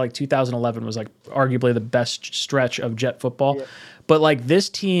 98 to like 2011 was like arguably the best stretch of Jet football. Yeah. But like this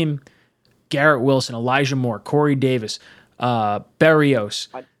team, Garrett Wilson, Elijah Moore, Corey Davis, Berrios,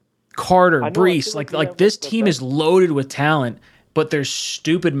 Carter, Brees, like this team is loaded with talent, but there's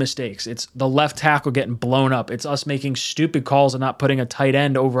stupid mistakes. It's the left tackle getting blown up. It's us making stupid calls and not putting a tight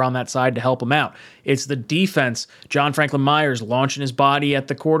end over on that side to help him out. It's the defense, John Franklin Myers launching his body at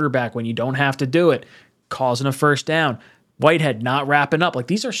the quarterback when you don't have to do it, causing a first down. Whitehead not wrapping up. Like,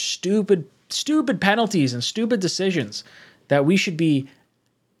 these are stupid penalties and stupid decisions that we should be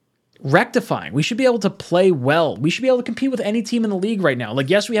rectifying. We should be able to play well. We should be able to compete with any team in the league right now. Like,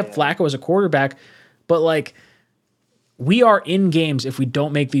 yes, we have Flacco as a quarterback, but like, we are in games if we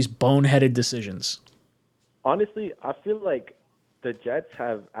don't make these boneheaded decisions. Honestly, I feel like the Jets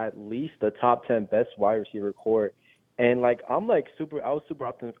have at least the top 10 best wide receiver core. And like, I was super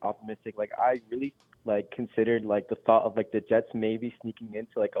optimistic. Like, I really like considered like the thought of like the Jets maybe sneaking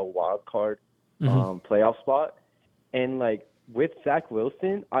into like a wild card playoff spot. And like, with Zach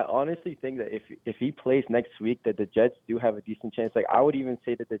Wilson, I honestly think that if he plays next week, that the Jets do have a decent chance. Like, I would even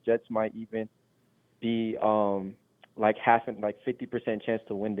say that the Jets might even be like 50% chance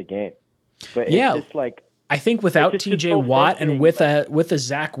to win the game. But Yeah. it's just like, I think without it's just TJ so Watt and frustrating. with a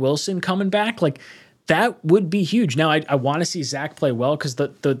Zach Wilson coming back, like that would be huge. Now I want to see Zach play well because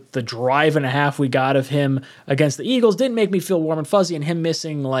the drive and a half we got of him against the Eagles didn't make me feel warm and fuzzy, and him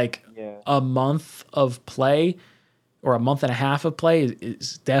missing like a month of play or a month and a half of play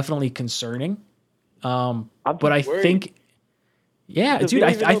is definitely concerning. But I think, yeah, Because dude, we don't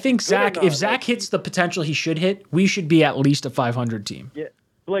even I know if think he's good or Zach, not. if Zach hits the potential he should hit, we should be at least a 500 team. Yeah.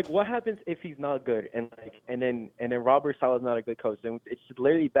 Like, what happens if he's not good, and then Robert Saleh's not a good coach? Then it's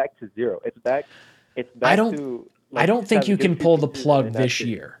literally back to zero. It's back I don't to. I don't think you can pull the plug this year.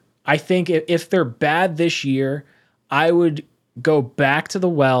 year. I think if they're bad this year, I would go back to the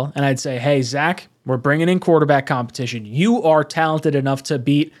well and I'd say, hey, Zach, we're bringing in quarterback competition. You are talented enough to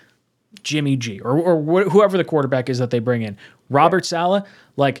beat Jimmy G or whoever the quarterback is that they bring in. Robert Saleh,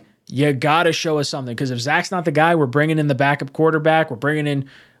 like, you got to show us something, because if Zach's not the guy, we're bringing in the backup quarterback. We're bringing in,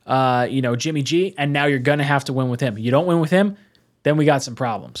 Jimmy G, and now you're going to have to win with him. You don't win with him, then we got some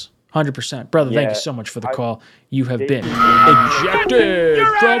problems. 100%. Brother, thank you so much for the call. You have been ejected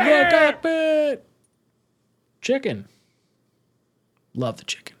from the cockpit. Chicken. Love the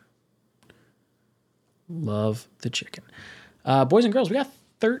chicken. Love the chicken. Boys and girls, we got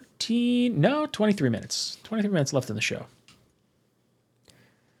 23 minutes. 23 minutes left in the show.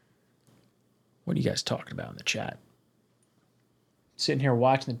 What are you guys talking about in the chat? Sitting here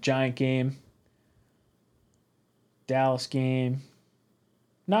watching the Giant game. Dallas game.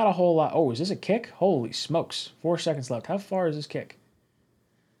 Not a whole lot. Oh, is this a kick? Holy smokes. 4 seconds left. How far is this kick?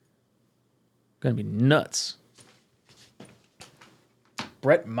 Gonna be nuts.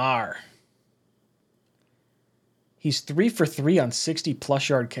 Brett Maher. He's 3 for 3 on 60-plus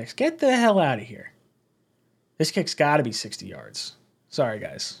yard kicks. Get the hell out of here. This kick's got to be 60 yards. Sorry,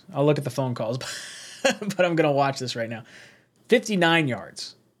 guys. I'll look at the phone calls, but I'm going to watch this right now. 59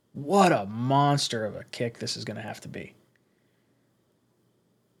 yards. What a monster of a kick this is going to have to be.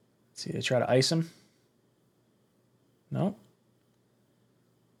 Let's see, they try to ice him. No.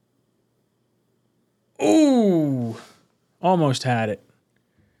 Ooh. Almost had it.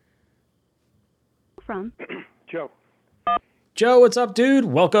 From Joe. Joe, what's up, dude?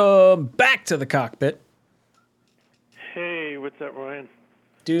 Welcome back to the cockpit. Hey, what's up, Ryan?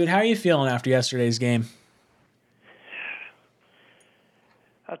 Dude, how are you feeling after yesterday's game?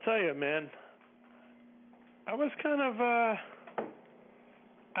 I'll tell you, man. I was kind of,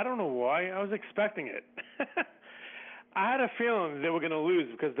 I don't know why. I was expecting it. I had a feeling they were going to lose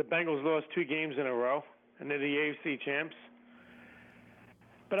because the Bengals lost 2 games in a row, and they're the AFC champs.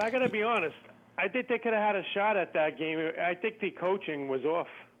 But I got to be honest. I think they could have had a shot at that game. I think the coaching was off.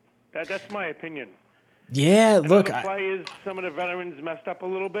 That's my opinion. Yeah, look. The players, some of the veterans messed up a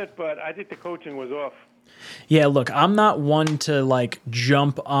little bit, but I think the coaching was off. Yeah, look, I'm not one to like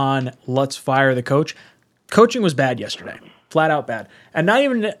jump on let's fire the coach. Coaching was bad yesterday. Flat out bad. And not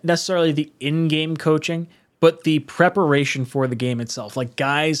even necessarily the in-game coaching, but the preparation for the game itself. Like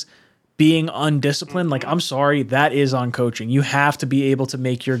guys being undisciplined, like I'm sorry, that is on coaching. You have to be able to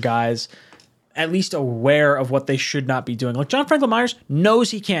make your guys at least aware of what they should not be doing. Like John Franklin Myers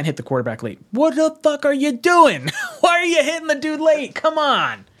knows he can't hit the quarterback late. What the fuck are you doing? Why are you hitting the dude late? Come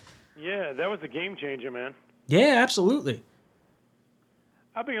on. Yeah, that was a game changer, man. Yeah, absolutely.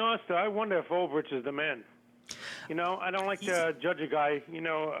 I'll be honest, though, I wonder if Ulbrich is the man. You know, I don't like to judge a guy,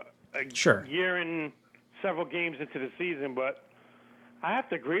 Sure. year and several games into the season, but I have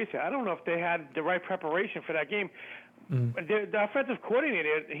to agree with you. I don't know if they had the right preparation for that game. The offensive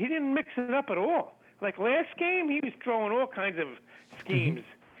coordinator, he didn't mix it up at all. Like last game, he was throwing all kinds of schemes.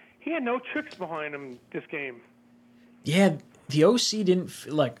 He had no tricks behind him this game. Yeah, the OC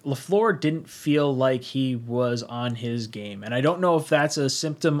LaFleur didn't feel like he was on his game. And I don't know if that's a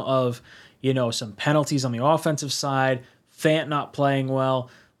symptom of, some penalties on the offensive side, Fant not playing well.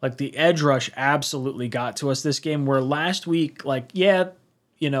 Like the edge rush absolutely got to us this game, where last week,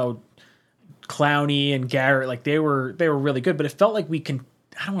 Clowney and Garrett, like they were really good, but it felt like I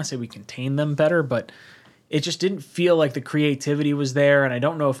don't want to say we contained them better, but it just didn't feel like the creativity was there. And I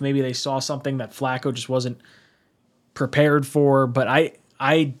don't know if maybe they saw something that Flacco just wasn't prepared for, but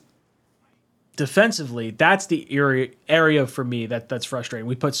I defensively, that's the area for me that's frustrating.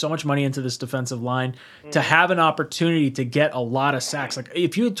 We put so much money into this defensive line to have an opportunity to get a lot of sacks. Like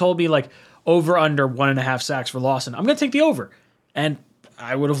if you had told me like over under 1.5 sacks for Lawson, I'm going to take the over. And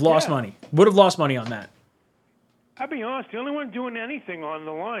I would have lost money. Would have lost money on that. I'll be honest, the only one doing anything on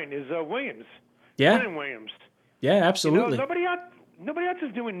the line is Williams. Yeah. Quinnen Williams. Yeah, absolutely. Nobody else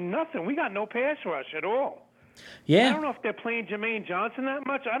is doing nothing. We got no pass rush at all. Yeah. I don't know if they're playing Jermaine Johnson that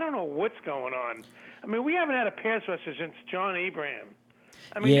much. I don't know what's going on. I mean, we haven't had a pass rusher since John Abraham.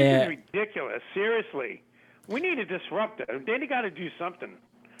 I mean, this is ridiculous. Seriously. We need a disruptor. They got to do something.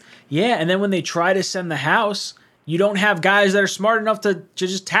 Yeah, and then when they try to send the house, you don't have guys that are smart enough to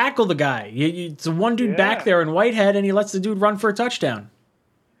just tackle the guy. It's the one dude back there in Whitehead, and he lets the dude run for a touchdown.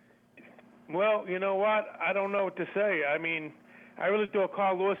 Well, you know what? I don't know what to say. I mean, I really thought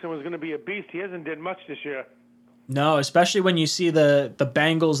Carl Lawson was going to be a beast. He hasn't did much this year. No, especially when you see the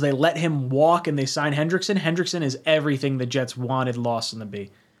Bengals, they let him walk and they sign Hendrickson. Hendrickson is everything the Jets wanted Lawson to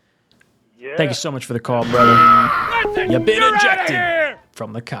be. Yeah. Thank you so much for the call, brother. You've been ejected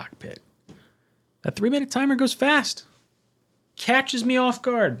from the cockpit. That 3-minute timer goes fast. Catches me off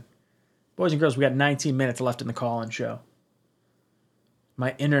guard. Boys and girls, we got 19 minutes left in the call-in show.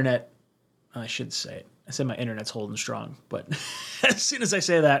 My internet, I should say it. I said my internet's holding strong, but as soon as I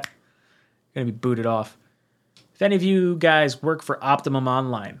say that, I'm going to be booted off. If any of you guys work for Optimum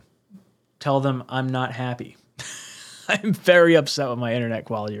Online, tell them I'm not happy. I'm very upset with my internet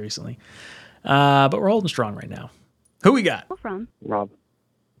quality recently. But we're holding strong right now. Who we got? From Rob.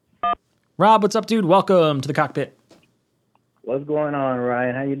 Rob, what's up, dude? Welcome to the cockpit. What's going on,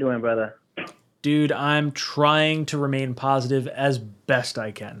 Ryan? How you doing, brother? Dude, I'm trying to remain positive as best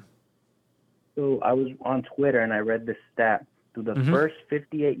I can. So I was on Twitter and I read this stat. Through the first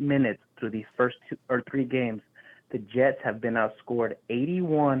 58 minutes through these first 2 or 3 games, the Jets have been outscored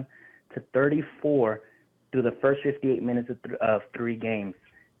 81-34 through the first 58 minutes of 3 games.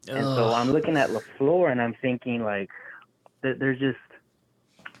 And so I'm looking at LaFleur and I'm thinking, like, there's just,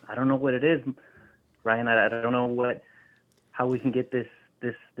 I don't know what it is, Ryan. I don't know how we can get this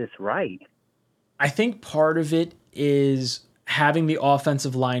right. I think part of it is having the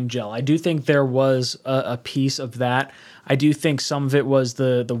offensive line gel. I do think there was a piece of that. I do think some of it was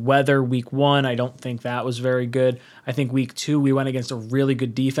the weather week 1. I don't think that was very good. I think week 2, we went against a really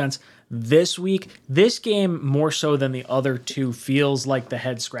good defense. This week, this game more so than the other 2 feels like the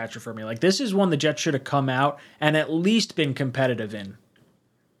head scratcher for me. Like, this is one the Jets should have come out and at least been competitive in.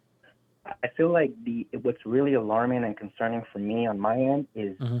 I feel like what's really alarming and concerning for me on my end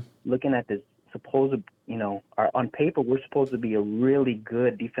is looking at this supposed, on paper, we're supposed to be a really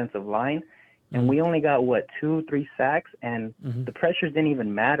good defensive line. And we only got, 2-3 sacks, and the pressures didn't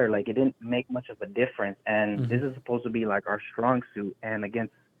even matter. Like, it didn't make much of a difference. And this is supposed to be, like, our strong suit. And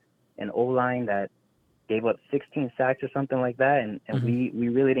against an O-line that gave up 16 sacks or something like that, and we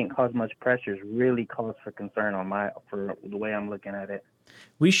really didn't cause much pressures, really cause for concern for the way I'm looking at it.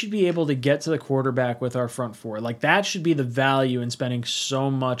 We should be able to get to the quarterback with our front 4. Like, that should be the value in spending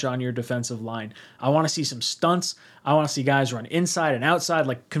so much on your defensive line. I want to see some stunts. I want to see guys run inside and outside,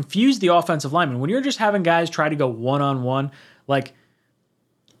 like confuse the offensive lineman. When you're just having guys try to go one-on-one, like,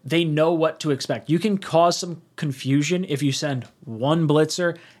 they know what to expect. You can cause some confusion if you send one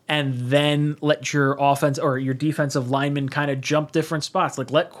blitzer and then let your offense or your defensive lineman kind of jump different spots. Like,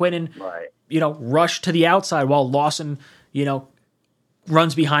 let Quinnen, rush to the outside while Lawson,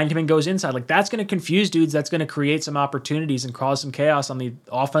 runs behind him and goes inside. Like, that's going to confuse dudes. That's going to create some opportunities and cause some chaos on the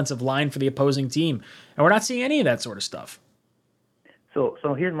offensive line for the opposing team. And we're not seeing any of that sort of stuff. So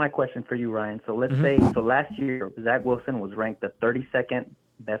here's my question for you, Ryan. So let's say, last year, Zach Wilson was ranked the 32nd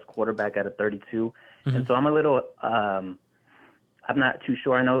best quarterback out of 32. And so I'm a little, I'm not too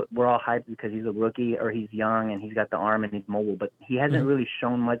sure. I know we're all hyped because he's a rookie or he's young and he's got the arm and he's mobile, but he hasn't really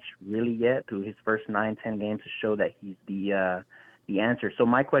shown much really yet through his first 9-10 games to show that he's the answer. So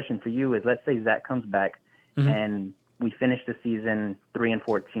my question for you is, let's say Zach comes back and we finish the season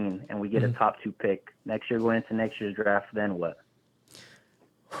 3-14 and we get a top 2 pick next year, going into next year's draft, then what?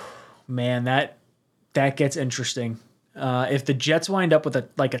 Man, that gets interesting. If the Jets wind up with a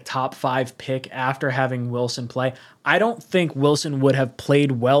top 5 pick after having Wilson play, I don't think Wilson would have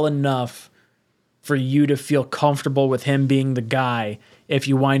played well enough for you to feel comfortable with him being the guy if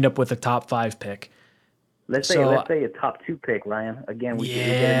you wind up with a top 5 pick. Let's say a top 2 pick, Ryan. Again, we get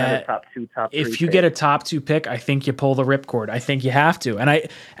another top 2, top 3 If you get a top 2 pick, I think you pull the ripcord. I think you have to. And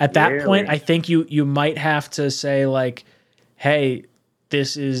at that point, I think you might have to say, like, hey,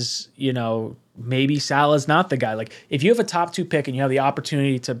 this is, maybe Salah's not the guy. Like, if you have a top 2 pick and you have the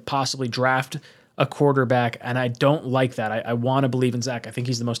opportunity to possibly draft a quarterback, and I don't like that. I want to believe in Zach. I think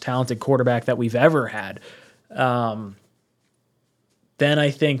he's the most talented quarterback that we've ever had. Then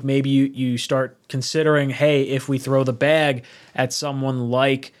I think maybe you start considering, hey, if we throw the bag at someone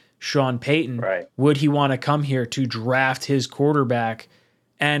like Sean Payton, would he want to come here to draft his quarterback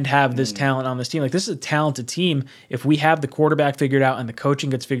and have this talent on this team? Like, this is a talented team. If we have the quarterback figured out and the coaching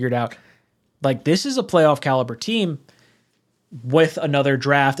gets figured out, Like, this is a playoff caliber team with another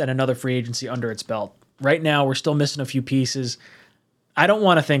draft and another free agency under its belt. Right now, we're still missing a few pieces. I don't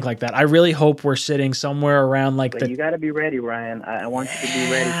want to think like that. I really hope we're sitting somewhere around like But you got to be ready, Ryan. I want you to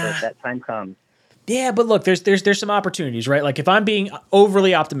be ready for if that time comes. Yeah, but look, there's some opportunities, right? Like, if I'm being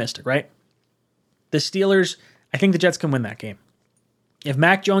overly optimistic, right? The Steelers, I think the Jets can win that game. If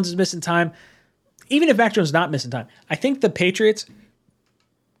Mac Jones is missing time, even if Mac Jones is not missing time, I think the Patriots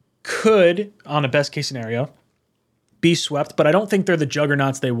could, on a best case scenario, be swept, but I don't think they're the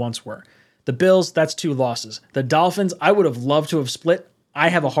juggernauts they once were. The Bills, that's 2 losses. The Dolphins, I would have loved to have split. I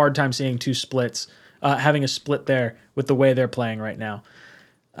have a hard time seeing 2 splits, having a split there with the way they're playing right now.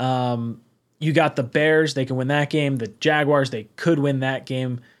 You got the Bears, they can win that game. The Jaguars, they could win that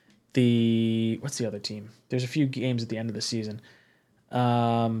game. What's the other team? There's a few games at the end of the season.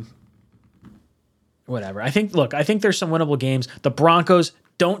 Whatever. I think there's some winnable games. The Broncos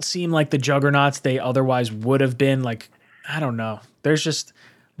don't seem like the juggernauts they otherwise would have been. Like, I don't know. There's just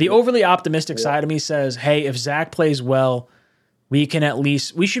the overly optimistic side of me says, hey, if Zach plays well, we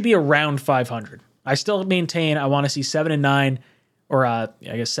should be around 500. I still maintain I want to see 7-9 or I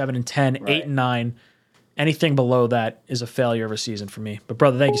guess 7-10, 8-9. Anything below that is a failure of a season for me. But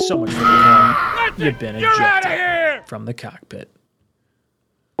brother, thank you so much for the call. You've been ejected from the cockpit.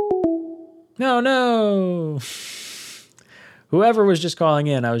 No. Whoever was just calling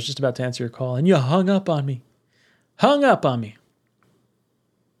in, I was just about to answer your call, and you hung up on me.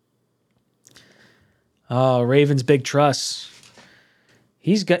 Oh, Ravens Big Truss.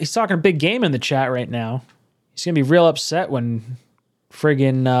 He's talking a big game in the chat right now. He's going to be real upset when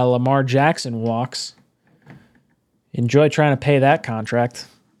friggin' Lamar Jackson walks. Enjoy trying to pay that contract.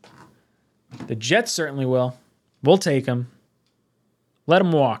 The Jets certainly will. We'll take him. Let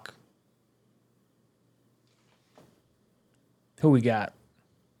him walk. Who we got?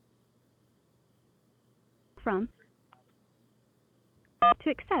 From. To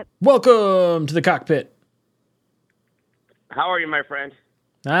accept. Welcome to the cockpit. How are you, my friend?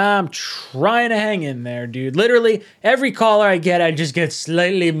 I'm trying to hang in there, dude. Literally, every caller I get, I just get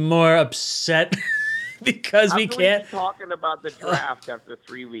slightly more upset because we can't. Talking about the draft after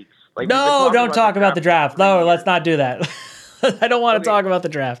 3 weeks. Like, no, don't talk about the draft. No, let's not do that. I don't want to talk about the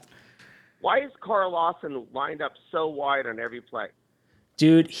draft. Why is Carl Lawson lined up so wide on every play?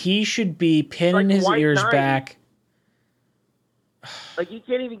 Dude, he should be pinning his ears back. Like, he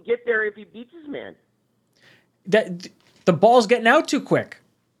can't even get there if he beats his man. The ball's getting out too quick.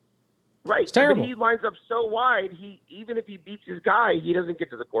 Right. It's terrible. But he lines up so wide, even if he beats his guy, he doesn't get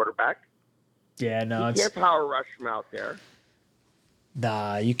to the quarterback. Yeah, no. You can't power rush him out there.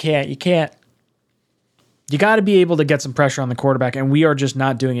 Nah, you can't. You got to be able to get some pressure on the quarterback, and we are just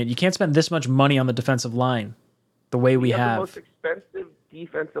not doing it. You can't spend this much money on the defensive line the way we have. The most expensive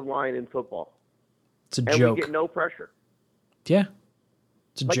defensive line in football. It's a and joke. We get no pressure. Yeah.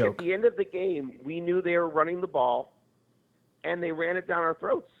 It's a joke. At the end of the game, we knew they were running the ball, and they ran it down our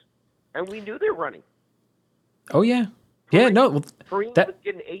throats. And we knew they were running. Oh, yeah. Yeah, no. Kareem was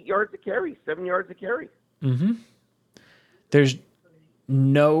getting 8 yards a carry, 7 yards a carry. Mm-hmm. There's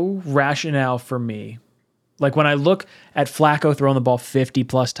no rationale for me. Like, when I look at Flacco throwing the ball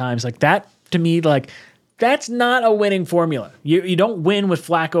 50-plus times, like, that, to me, like, that's not a winning formula. You don't win with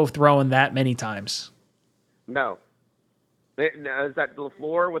Flacco throwing that many times. No. Is that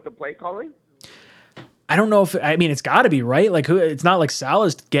LaFleur with the play calling? I don't know if, I mean, it's got to be, right? Like, it's not like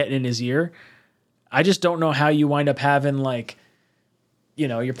Salah's getting in his ear. I just don't know how you wind up having, like, you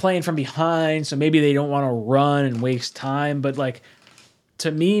know, you're playing from behind, so maybe they don't want to run and waste time. But, like,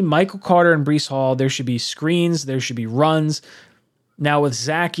 to me, Michael Carter and Breece Hall, there should be screens, there should be runs. Now, with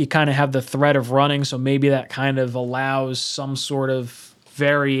Zach, you kind of have the threat of running, so maybe that kind of allows some sort of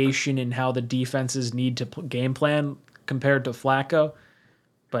variation in how the defenses need to game plan compared to Flacco.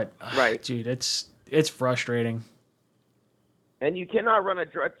 But, right. Dude, it's frustrating. And you cannot run a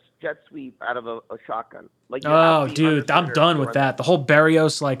jet sweep out of a shotgun. Like, oh, dude, I'm done with that. The whole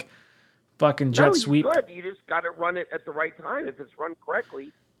Berrios, like, fucking jet sweep. Good. You just got to run it at the right time if it's run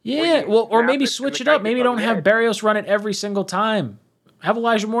correctly. Yeah, or maybe switch it up. Maybe don't have Berrios run it every single time. Have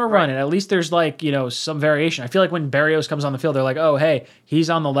Elijah Moore run it. At least there's, like, you know, some variation. I feel like when Berrios comes on the field, they're like, oh, hey, he's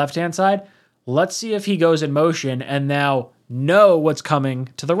on the left-hand side. Let's see if he goes in motion and now know what's coming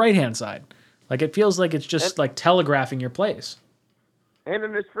to the right-hand side. Like, it feels like it's just, like, telegraphing your plays. And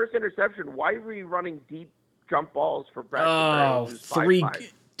in his first interception, why were you running deep jump balls for Brad? Oh,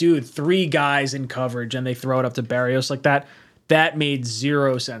 three guys in coverage, and they throw it up to Berrios like that. That made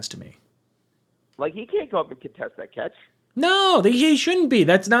zero sense to me. Like, he can't go up and contest that catch. No, he shouldn't be.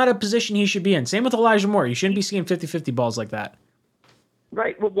 That's not a position he should be in. Same with Elijah Moore. You shouldn't be seeing 50-50 balls like that.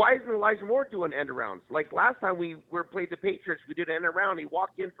 Right. Well, why isn't Elijah Moore doing end arounds? Like last time we played the Patriots, we did an end around. He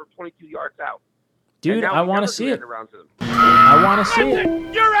walked in for 22 yards out. Dude, And now I we want to never see do it. end arounds with him. I want to see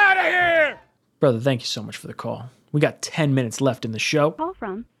it. You're out of here! Brother, thank you so much for the call. We got 10 minutes left in the show. Call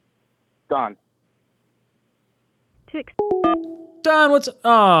from Don. Don, what's...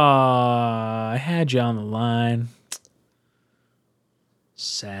 I had you on the line.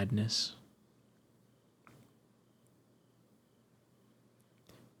 Sadness.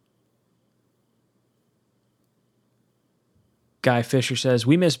 Guy Fisher says,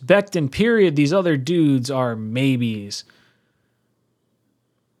 we miss Becton, period. These other dudes are maybes.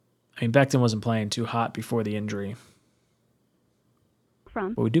 I mean, Becton wasn't playing too hot before the injury.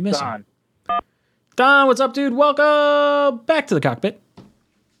 From But we do miss him. Don, what's up, dude? Welcome back to the cockpit.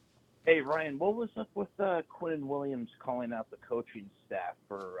 Hey, Ryan, what was up with Quinn Williams calling out the coaching staff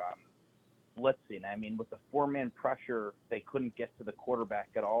for blitzing? I mean, with the four-man pressure, they couldn't get to the quarterback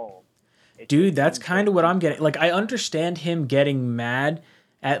at all. Dude, that's kind of what I'm getting. Like, I understand him getting mad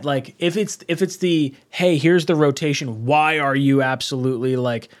at, like, if it's the, hey, here's the rotation, why are you absolutely,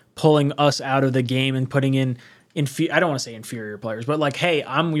 like, pulling us out of the game and putting in I don't want to say inferior players, but like, hey,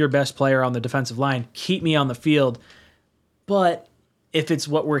 I'm your best player on the defensive line. Keep me on the field. But if it's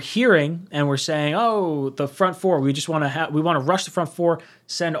what we're hearing and we're saying, oh, the front four, we want to rush the front four,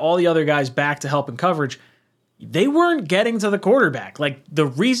 send all the other guys back to help in coverage. They weren't getting to the quarterback. Like, the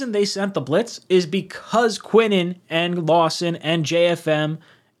reason they sent the blitz is because Quinnen and Lawson and JFM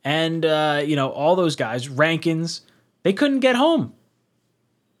and all those guys, Rankins, they couldn't get home.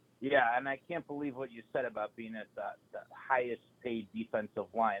 Yeah, and I can't believe what you said about being at the highest paid defensive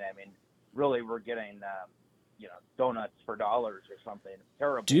line. I mean, really, we're getting, donuts for dollars or something.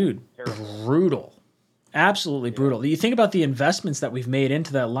 Terrible. Dude, brutal. Absolutely brutal. You think about the investments that we've made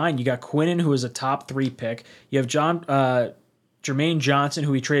into that line. You got Quinnen, who is a top 3 pick. You have Jermaine Johnson,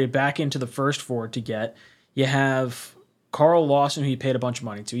 who we traded back into the first four to get. You have Carl Lawson, who you paid a bunch of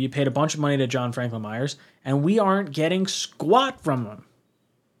money to. You paid a bunch of money to John Franklin Myers, and we aren't getting squat from them.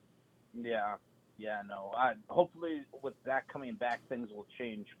 Yeah, no. Hopefully, with that coming back, things will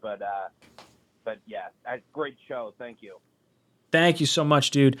change. But yeah, great show. Thank you. Thank you so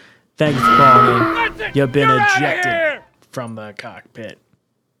much, dude. Thank you for calling in. You've been ejected from the cockpit.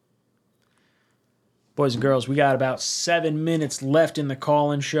 Boys and girls, we got about 7 minutes left in the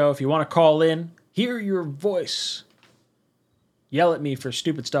call-in show. If you want to call in, hear your voice, yell at me for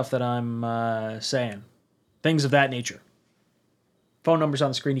stupid stuff that I'm saying, things of that nature. Phone number's on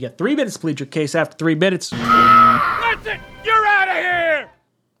the screen. You get 3 minutes to plead your case. After 3 minutes, That's it! You're out of here!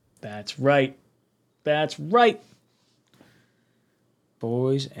 That's right. That's right.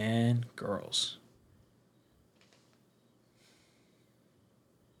 Boys and girls.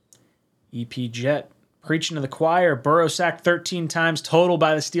 EP Jet preaching to the choir. Burrow sacked 13 times total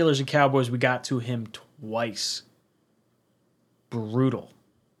by the Steelers and Cowboys. We got to him twice. Brutal.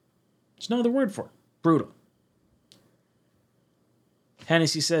 There's no other word for it. Brutal.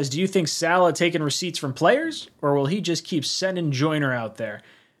 Hennessy says, do you think Salah taking receipts from players, or will he just keep sending Joyner out there?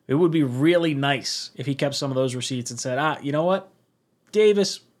 It would be really nice if he kept some of those receipts and said, you know what?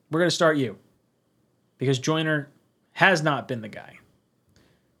 Davis, we're going to start you. Because Joyner has not been the guy.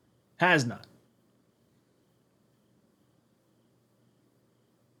 Has not.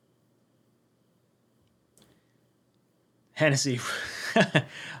 Hennessy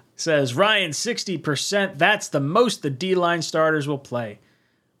says, Ryan, 60%. That's the most the D-line starters will play.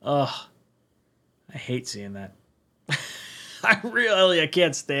 Ugh. I hate seeing that. I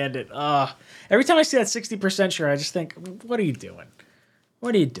can't stand it. Every time I see that 60% share, I just think, what are you doing?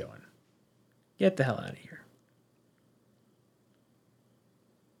 What are you doing? Get the hell out of here.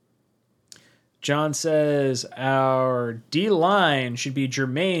 John says, our D-line should be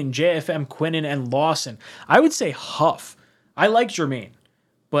Jermaine, JFM, Quinnen, and Lawson. I would say Huff. I like Jermaine,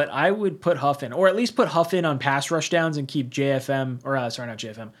 but I would put Huff in, or at least put Huff in on pass rush downs and keep JFM,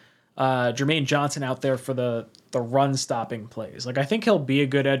 Jermaine Johnson out there for the run-stopping plays. Like, I think he'll be a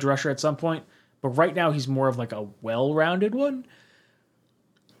good edge rusher at some point, but right now he's more of like a well-rounded one.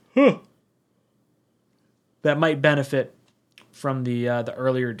 That might benefit from the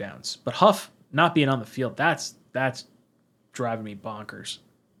earlier downs. But Huff not being on the field, that's driving me bonkers.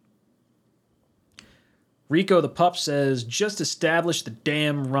 Rico the Pup says, just establish the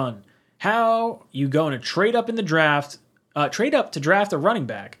damn run. How you going to trade up in the draft, trade up to draft a running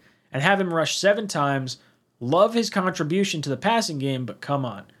back and have him rush 7 times? Love his contribution to the passing game, but come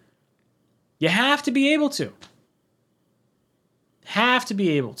on. You have to be able to. Have to be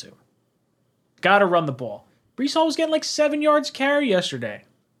able to. Got to run the ball. Breece Hall was getting like 7 yards carry yesterday.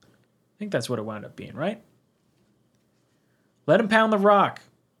 I think that's what it wound up being, right? Let him pound the rock.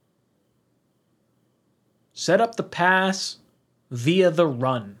 Set up the pass via the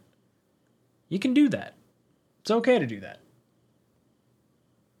run. You can do that. It's okay to do that.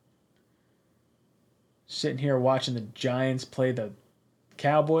 Sitting here watching the Giants play the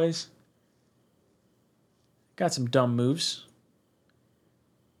Cowboys. Got some dumb moves.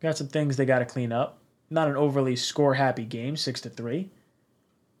 Got some things they got to clean up. Not an overly score-happy game, 6-3.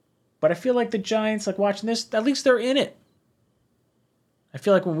 But I feel like the Giants, like watching this, at least they're in it. I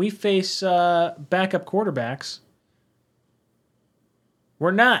feel like when we face backup quarterbacks,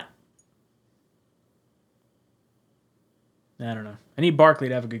 we're not. I don't know. I need Barkley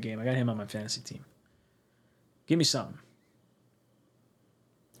to have a good game. I got him on my fantasy team. Give me something.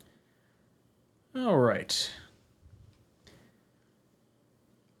 All right.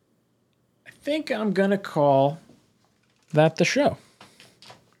 I think I'm going to call that the show.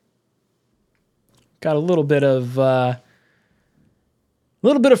 Got a little bit of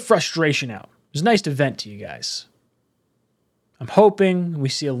frustration out. It was nice to vent to you guys. I'm hoping we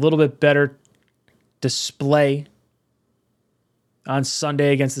see a little bit better display on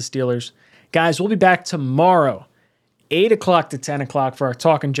Sunday against the Steelers. Guys, we'll be back tomorrow, 8 o'clock to 10 o'clock for our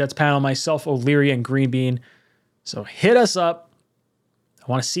Talking Jets panel. Myself, O'Leary, and Green Bean. So hit us up. I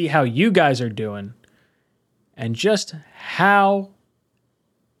want to see how you guys are doing and just how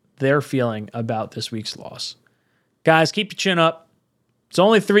they're feeling about this week's loss. Guys, keep your chin up. It's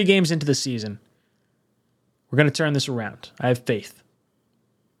only 3 games into the season. We're going to turn this around. I have faith.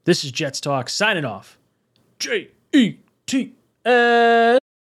 This is Jets Talk signing off. Jets.